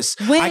keep this?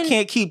 I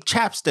can't keep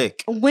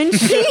chapstick. When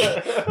she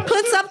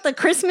puts up the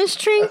Christmas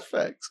tree,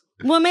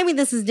 well, maybe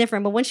this is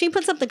different, but when she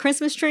puts up the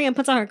Christmas tree and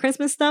puts out her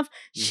Christmas stuff,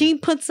 she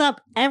puts up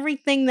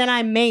everything that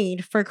I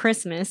made for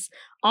Christmas.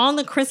 All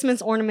the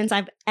Christmas ornaments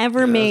I've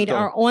ever made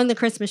are on the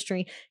Christmas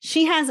tree.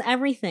 She has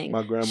everything.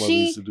 My grandmother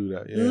used to do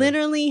that. Yeah.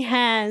 Literally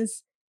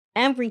has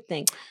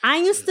everything. I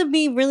used to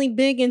be really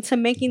big into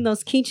making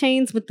those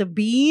keychains with the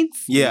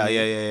beads. Yeah.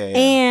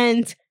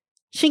 And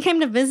she came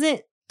to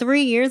visit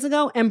 3 years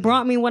ago and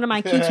brought me one of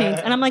my keychains.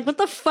 And I'm like, what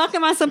the fuck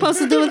am I supposed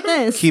to do with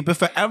this? Keep it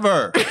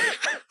forever.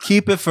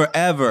 Keep it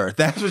forever.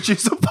 That's what you're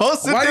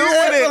supposed to why do you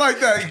with it. Like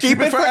that? Keep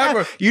it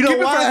forever. You know Keep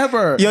why? It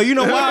forever. Yo, you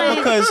know why?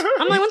 Because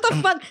I'm like, what the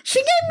fuck? She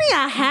gave me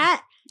a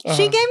hat.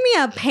 She gave me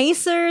a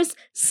Pacers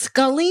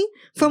Scully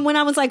from when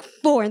I was like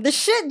 4. The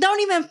shit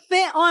don't even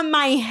fit on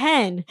my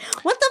head.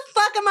 What the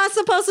fuck am I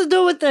supposed to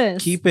do with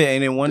this? Keep it,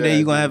 and then one day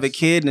you're gonna have a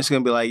kid, and it's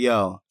gonna be like,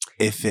 yo,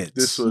 it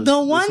fits.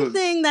 The one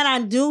thing that I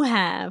do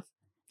have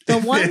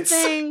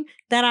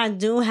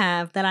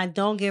that I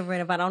don't get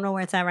rid of, I don't know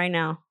where it's at right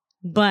now,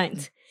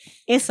 but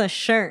it's a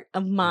shirt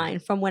of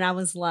mine from when I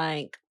was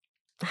like,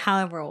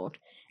 however old.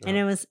 And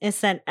it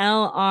said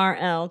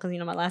LRL,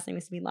 because my last name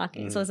used to be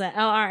Lockett. So it said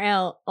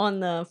LRL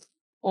on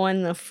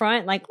the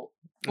front, like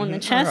on the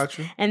chest.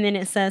 And then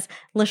it says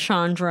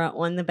LaShondra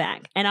on the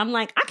back. And I'm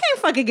like, I can't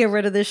fucking get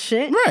rid of this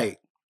shit. Right.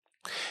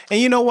 And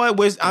you know what?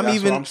 That's what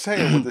I'm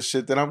saying with the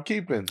shit that I'm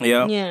keeping.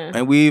 Yeah.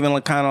 And we even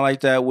kind of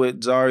like that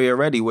with Zari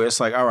already, where it's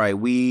like, all right,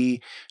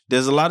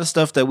 there's a lot of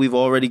stuff that we've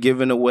already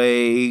given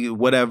away,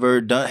 whatever,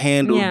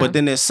 handled. But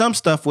then there's some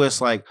stuff where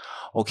it's like,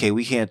 okay,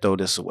 we can't throw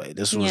this away.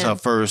 This was her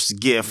first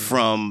gift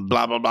from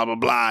blah, blah, blah, blah,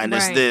 blah. And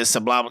this,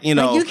 blah, blah,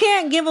 Like you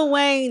can't give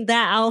away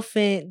that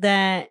outfit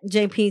that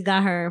JP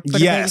got her for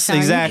the baby shower.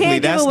 Exactly.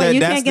 You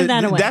can't give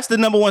that away. That's the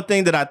number one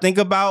thing that I think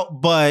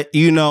about. But,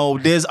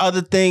 there's other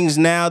things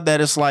now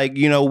that it's like,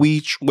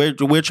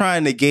 we're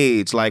trying to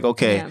gauge. Like,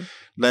 okay,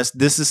 is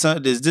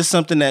this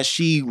something that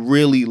she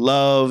really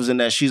loves and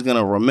that she's going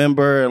to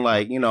remember? And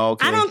like,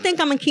 okay. I don't think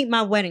I'm going to keep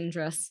my wedding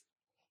dress.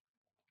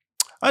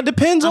 It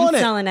depends on it.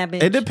 I'm selling that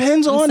bitch. It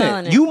depends on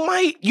it. You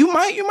might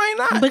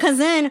not. Because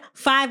then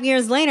 5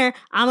 years later,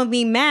 I'm going to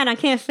be mad I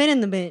can't fit in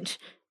the bitch.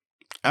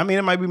 I mean,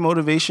 it might be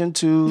motivation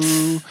to... I would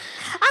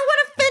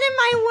have fit in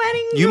my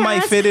wedding dress. You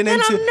might fit it into...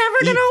 And I'm never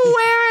going to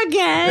wear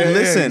again.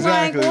 Listen.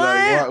 Exactly.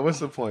 Like, what? What's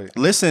the point?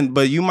 Listen,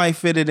 but you might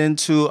fit it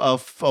into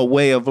a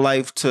way of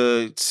life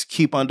to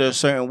keep under a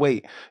certain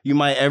weight. You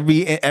might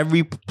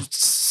every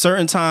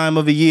certain time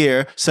of the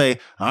year say,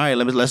 all right,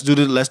 let's do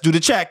the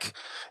check.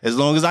 As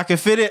long as I can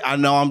fit it, I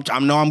know I'm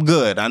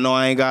good. I know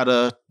I ain't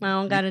gotta. I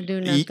don't gotta do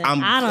nothing. I'm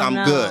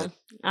good.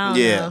 I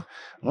don't know.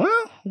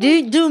 Well,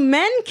 do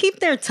men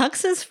keep their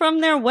tuxes from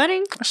their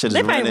wedding?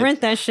 They probably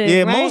rent that shit.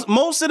 Yeah, right?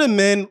 most of the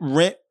men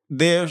rent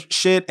their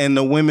shit, and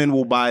the women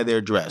will buy their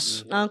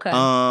dress. Okay.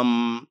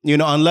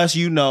 Unless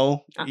you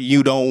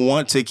don't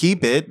want to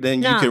keep it,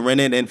 then you can rent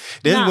it. And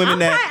there's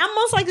women I'm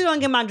most likely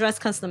gonna get my dress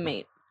custom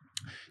made.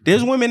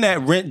 There's women that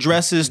rent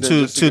dresses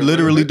to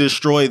literally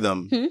destroy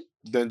them.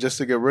 Then just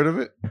to get rid of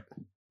it?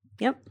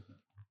 Yep.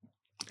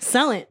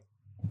 Sell it.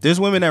 There's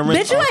women that rent...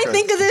 Bitch, you ain't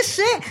think of this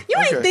shit. You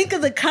ain't think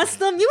of the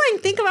custom. You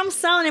ain't think of I'm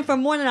selling it for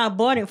more than I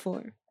bought it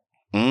for.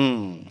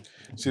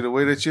 See, the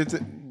way that you're...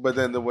 but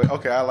then the way...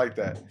 Okay, I like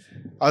that.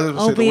 I was going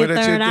to say, the way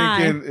that you're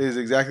thinking is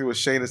exactly what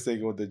Shayna's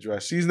thinking with the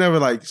dress. She's never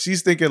like...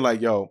 She's thinking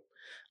like, yo,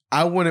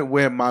 I wouldn't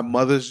wear my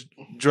mother's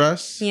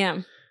dress.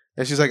 Yeah.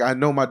 And she's like, I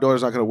know my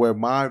daughter's not going to wear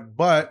mine,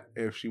 but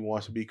if she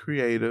wants to be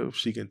creative,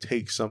 she can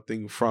take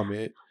something from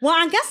it. Well,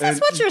 I guess that's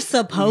what you're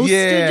supposed to do.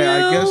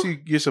 Yeah, I guess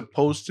you're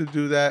supposed to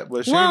do that.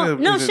 But Shayna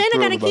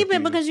got to keep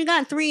it because you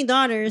got 3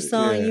 daughters,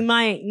 so you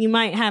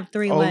might have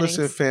 3 weddings.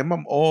 Listen, fam,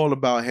 I'm all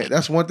about it.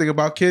 That's one thing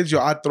about kids.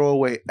 I throw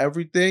away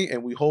everything,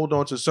 and we hold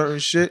on to certain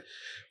shit.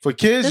 For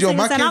kids,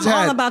 my kids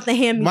all about the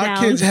hand-me-downs.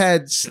 My kids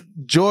had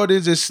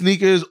Jordans and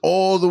sneakers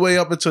all the way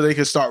up until they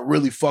could start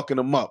really fucking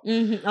them up.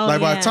 Mm-hmm. By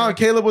the time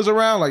Caleb was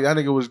around, like that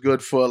nigga was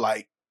good for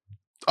like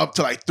up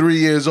to like 3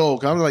 years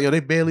old. I was like, yo,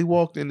 they barely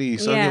walked in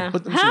these. So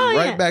put them shit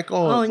right back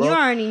on. Oh, bro. You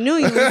already knew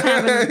you was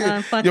having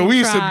a fucking we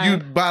used try.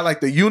 to buy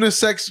like the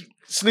unisex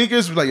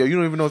sneakers. Like, yo, you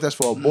don't even know if that's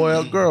for a boy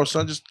or a girl,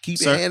 son. Just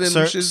keep handing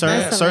them shit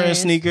down. Certain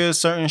sneakers,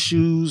 certain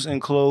shoes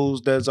and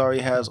clothes that Zari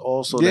has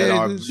also that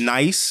are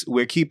nice.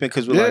 We're keeping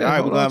because we're like, all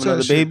right, we're gonna have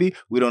another baby.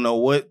 We don't know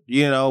what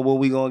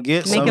we gonna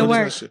get. Make it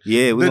work.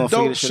 Yeah, we're gonna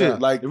figure this shit out.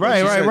 Like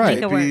right.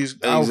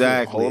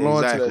 Exactly. Hold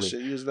on to that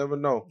shit. You just never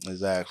know.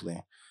 Exactly.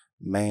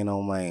 Main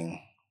on main.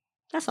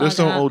 That's all. Just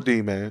don't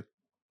OD, man.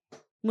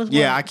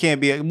 I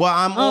can't be. I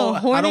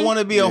don't want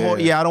to be a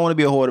hoarder. Yeah, I don't want to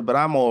be a hoarder, but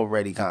I'm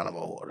already kind of a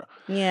hoarder.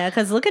 Yeah,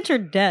 because look at your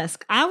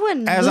desk. I would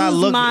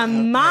lose my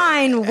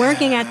mind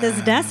working at this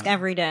desk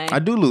every day. I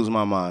do lose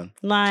my mind.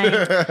 Like,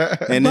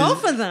 and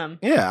both of them.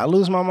 Yeah, I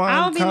lose my mind.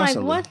 I'll be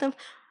constantly. Like, what the...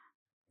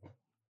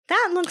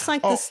 That looks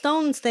like the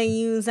stones they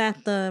use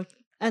at the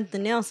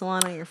nail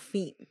salon on your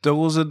feet.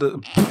 Those are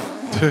the...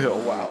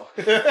 Oh, wow.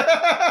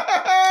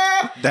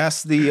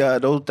 That's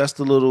the that's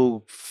the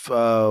little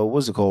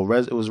what's it called?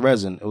 It was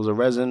resin. It was a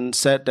resin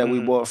set that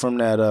we bought from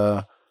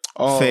that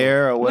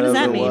fair or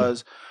whatever it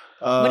was.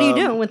 What are you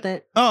doing with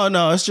it? Oh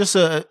no, it's just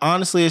a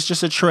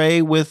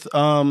tray with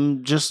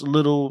just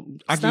little.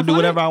 I can do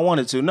whatever I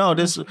wanted to. No,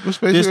 this it's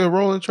basically a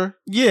rolling tray.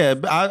 Yeah,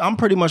 I'm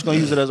pretty much gonna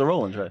use it as a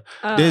rolling tray.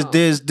 Oh.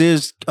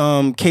 There's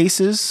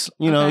cases.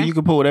 You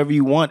can put whatever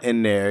you want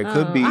in there. It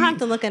could be. I have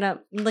to look at it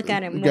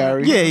more.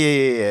 Gary.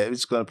 Yeah.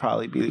 It's gonna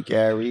probably be the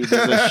Gary.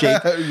 There's a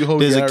shake.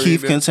 There's a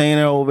Keith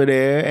container over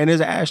there, and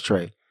there's an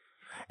ashtray.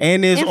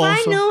 And there's also.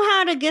 If I knew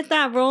how to get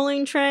that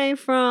rolling tray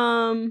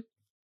from.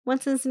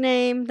 What's his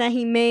name that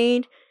he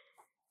made?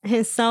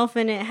 himself,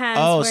 and it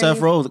has. Seth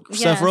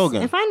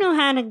Rogen. If I knew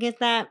how to get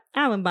that,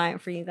 I would buy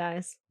it for you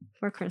guys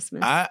for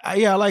Christmas.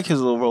 I like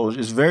his little rose.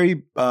 It's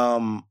very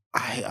I'm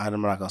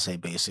not gonna say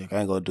basic. I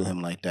ain't gonna do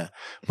him like that.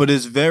 But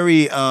it's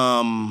very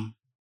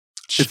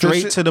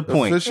straight to the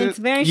point. It's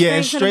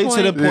very straight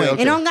to the point. Yeah,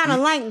 okay. It don't got a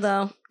light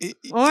though,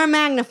 or a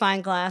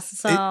magnifying glass.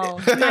 So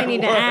you might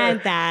need to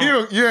add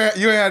that. You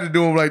ain't had to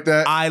do them like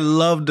that. I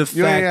love the fact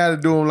you ain't had to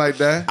do them like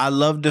that. I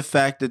love the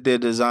fact that they're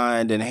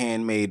designed and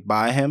handmade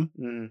by him.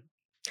 Mm.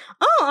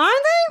 Oh,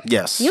 are they?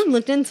 Yes. You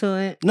looked into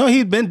it. No,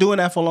 he's been doing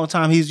that for a long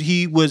time.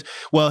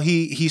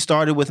 He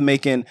started with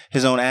making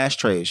his own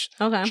ashtrays.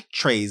 Okay.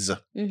 Trays.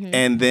 Mm-hmm.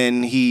 And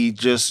then he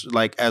just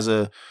like as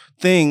a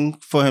thing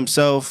for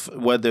himself,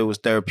 whether it was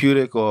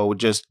therapeutic or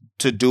just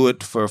to do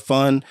it for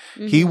fun,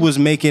 he was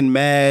making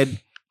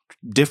mad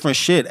different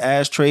shit,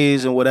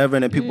 ashtrays and whatever,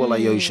 and then people were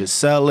like, yo, you should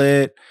sell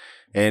it.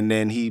 And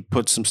then he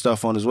put some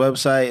stuff on his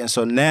website. And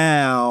so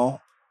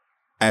now,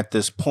 at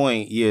this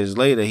point, years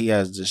later, he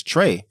has this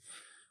tray.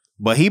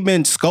 But he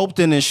been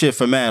sculpting and shit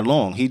for mad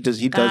long. He does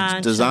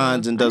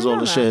designs and does all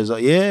the shit.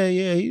 Yeah,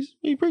 he's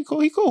pretty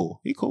cool.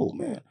 He cool,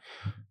 man.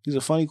 He's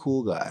a funny,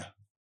 cool guy.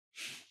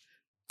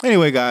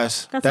 Anyway,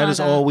 guys, that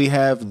is all we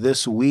have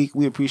this week.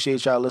 We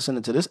appreciate y'all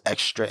listening to this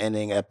extra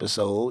inning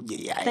episode.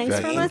 Yeah, thanks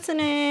for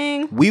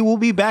listening. We will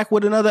be back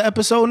with another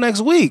episode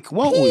next week,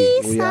 won't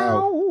we? Peace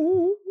out.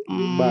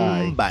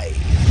 Bye. Bye.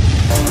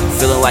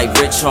 Feeling like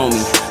rich homie,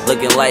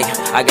 looking like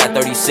I got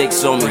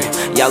 36 on me.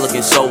 Y'all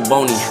looking so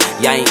bony,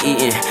 y'all ain't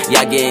eating,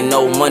 y'all getting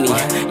no money.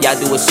 Y'all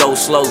do it so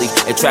slowly.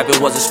 If trapping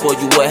was a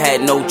sport, you would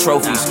had no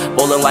trophies.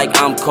 Bowling like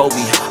I'm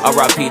Kobe,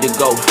 R.I.P. to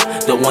go,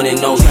 the one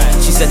and only.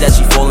 She said that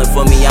she falling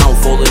for me, I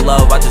don't fall in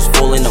love, I just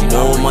fall into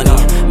more money.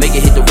 Make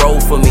it hit the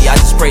road for me, I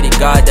just pray to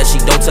God that she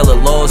don't tell her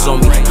laws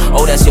on me.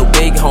 Oh, that's your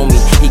big homie,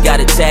 he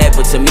got a tab,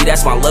 but to me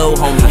that's my little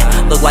homie.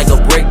 Look like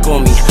a brick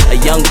on me, a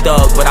young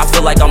thug, but I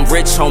feel like I'm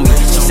rich homie.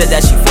 She said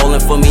that she falling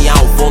for me, I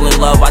don't fall in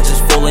love, I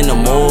just fall into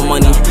more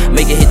money.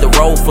 Make it hit the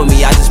road for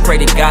me, I just pray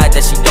to God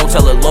that she don't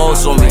tell her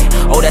laws on me.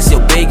 Oh, that's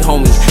your big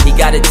homie, he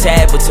got a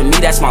tab, but to me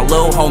that's my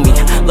little homie.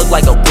 Look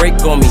like a brick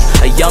on me,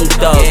 a young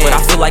thug, but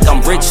I feel like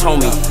I'm rich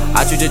homie.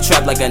 I treat the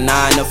trap like a 9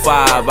 to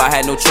 5, I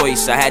had no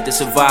choice, I had to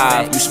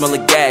survive. You smell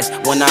of gas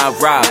when I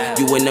arrive,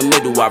 you in the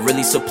middle, I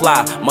really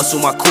supply.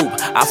 Muscle my coupe,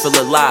 I feel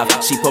alive.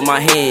 She put my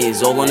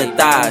hands all on the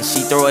thighs,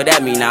 she throw it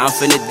at me, now I'm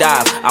finna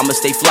dive. I'ma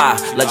stay fly,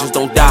 legends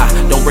don't die,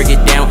 don't break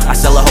it down, I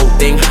sell a whole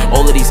thing.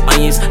 All of these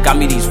onions, got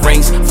me these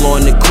rings, floor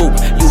in the coupe,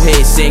 you hear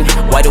it sing,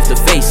 white off the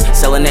face,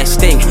 selling that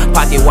sting.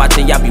 Pocket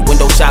watching, y'all be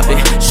window shopping.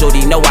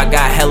 Shorty know I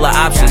got hella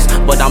options,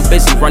 but I'm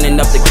busy running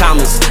up the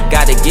comments.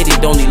 Gotta get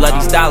it, only love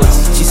these dollars.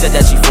 She said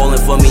that she falling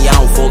for me, I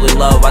don't fall in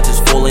love, I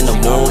just fall into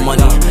more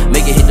money.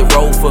 Make it hit the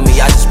road for me,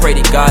 I just pray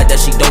to God that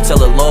she don't tell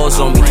her laws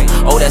on me.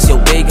 Oh, that's your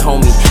big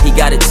homie, he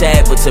got a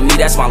tab, but to me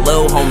that's my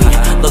little homie.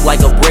 Look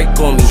like a brick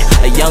on me,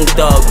 a young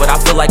thug, but I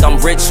feel like I'm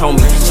rich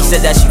homie. She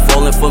said that she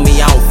falling for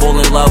me, I don't fall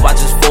in love, I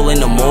just fall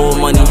into more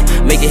money.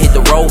 Make it hit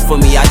the road for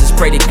me, I just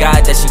pray to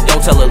God that she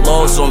don't tell her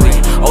laws on me.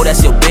 Oh,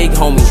 that's your big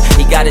homie,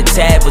 he got a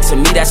tab, but to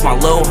me that's my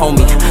little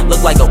homie.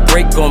 Look like a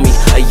brick on me,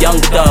 a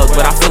young thug,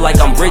 but I feel like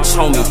I'm rich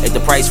homie. If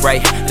the price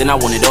right, then I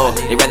want it all.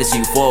 They rather see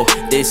you fall,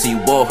 than see you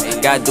ball.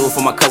 Gotta do it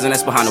for my cousin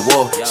that's behind the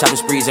wall. Shopping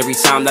sprees every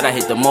time that I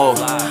hit the mall.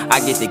 I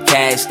get the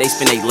cash, they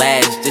spend they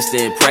last just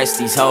to impress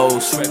these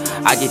hoes.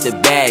 I get the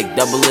bag,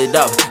 double it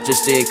up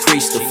just to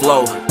increase the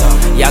flow.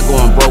 Y'all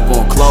going broke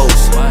on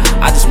clothes,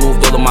 I just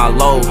moved all of my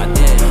load.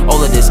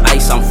 All of this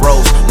ice, I'm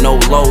froze, no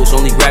lows,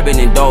 only grabbing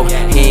and dough.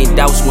 He ain't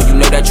doubts when you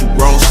know that you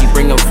grown. She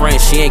bring a friend,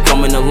 she ain't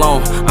coming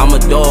alone. I'm a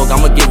dog,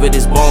 I'ma give it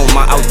his bone.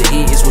 My out to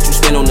eat is what you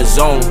spend on the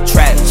zone.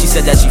 Trap, she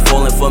said that she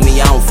falling for me,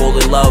 I don't fall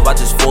in love, I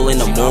just fall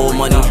into more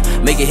money.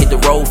 Make it hit the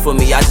road for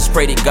me, I just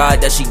pray to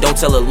God that she don't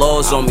tell her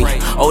laws on me.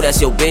 Oh,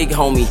 that's your big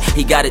homie,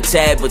 he got a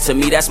tab, but to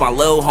me that's my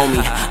little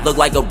homie. Look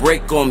like a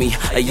brick on me,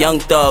 a young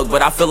thug,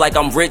 but I feel like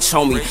I'm rich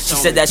homie. She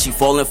said that she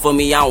falling for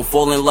me, I don't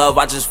fall in love,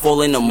 I just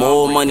fall into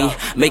more money.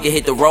 Make it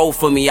hit the road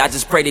for me, I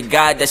just pray to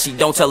God that she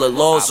don't tell her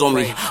laws on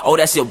me. Oh,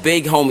 that's your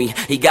big homie,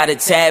 he got a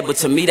tab, but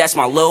to me that's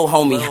my little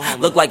homie.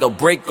 Look like a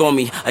brick on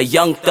me, a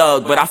young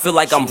thug, but I feel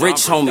like I'm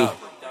rich homie.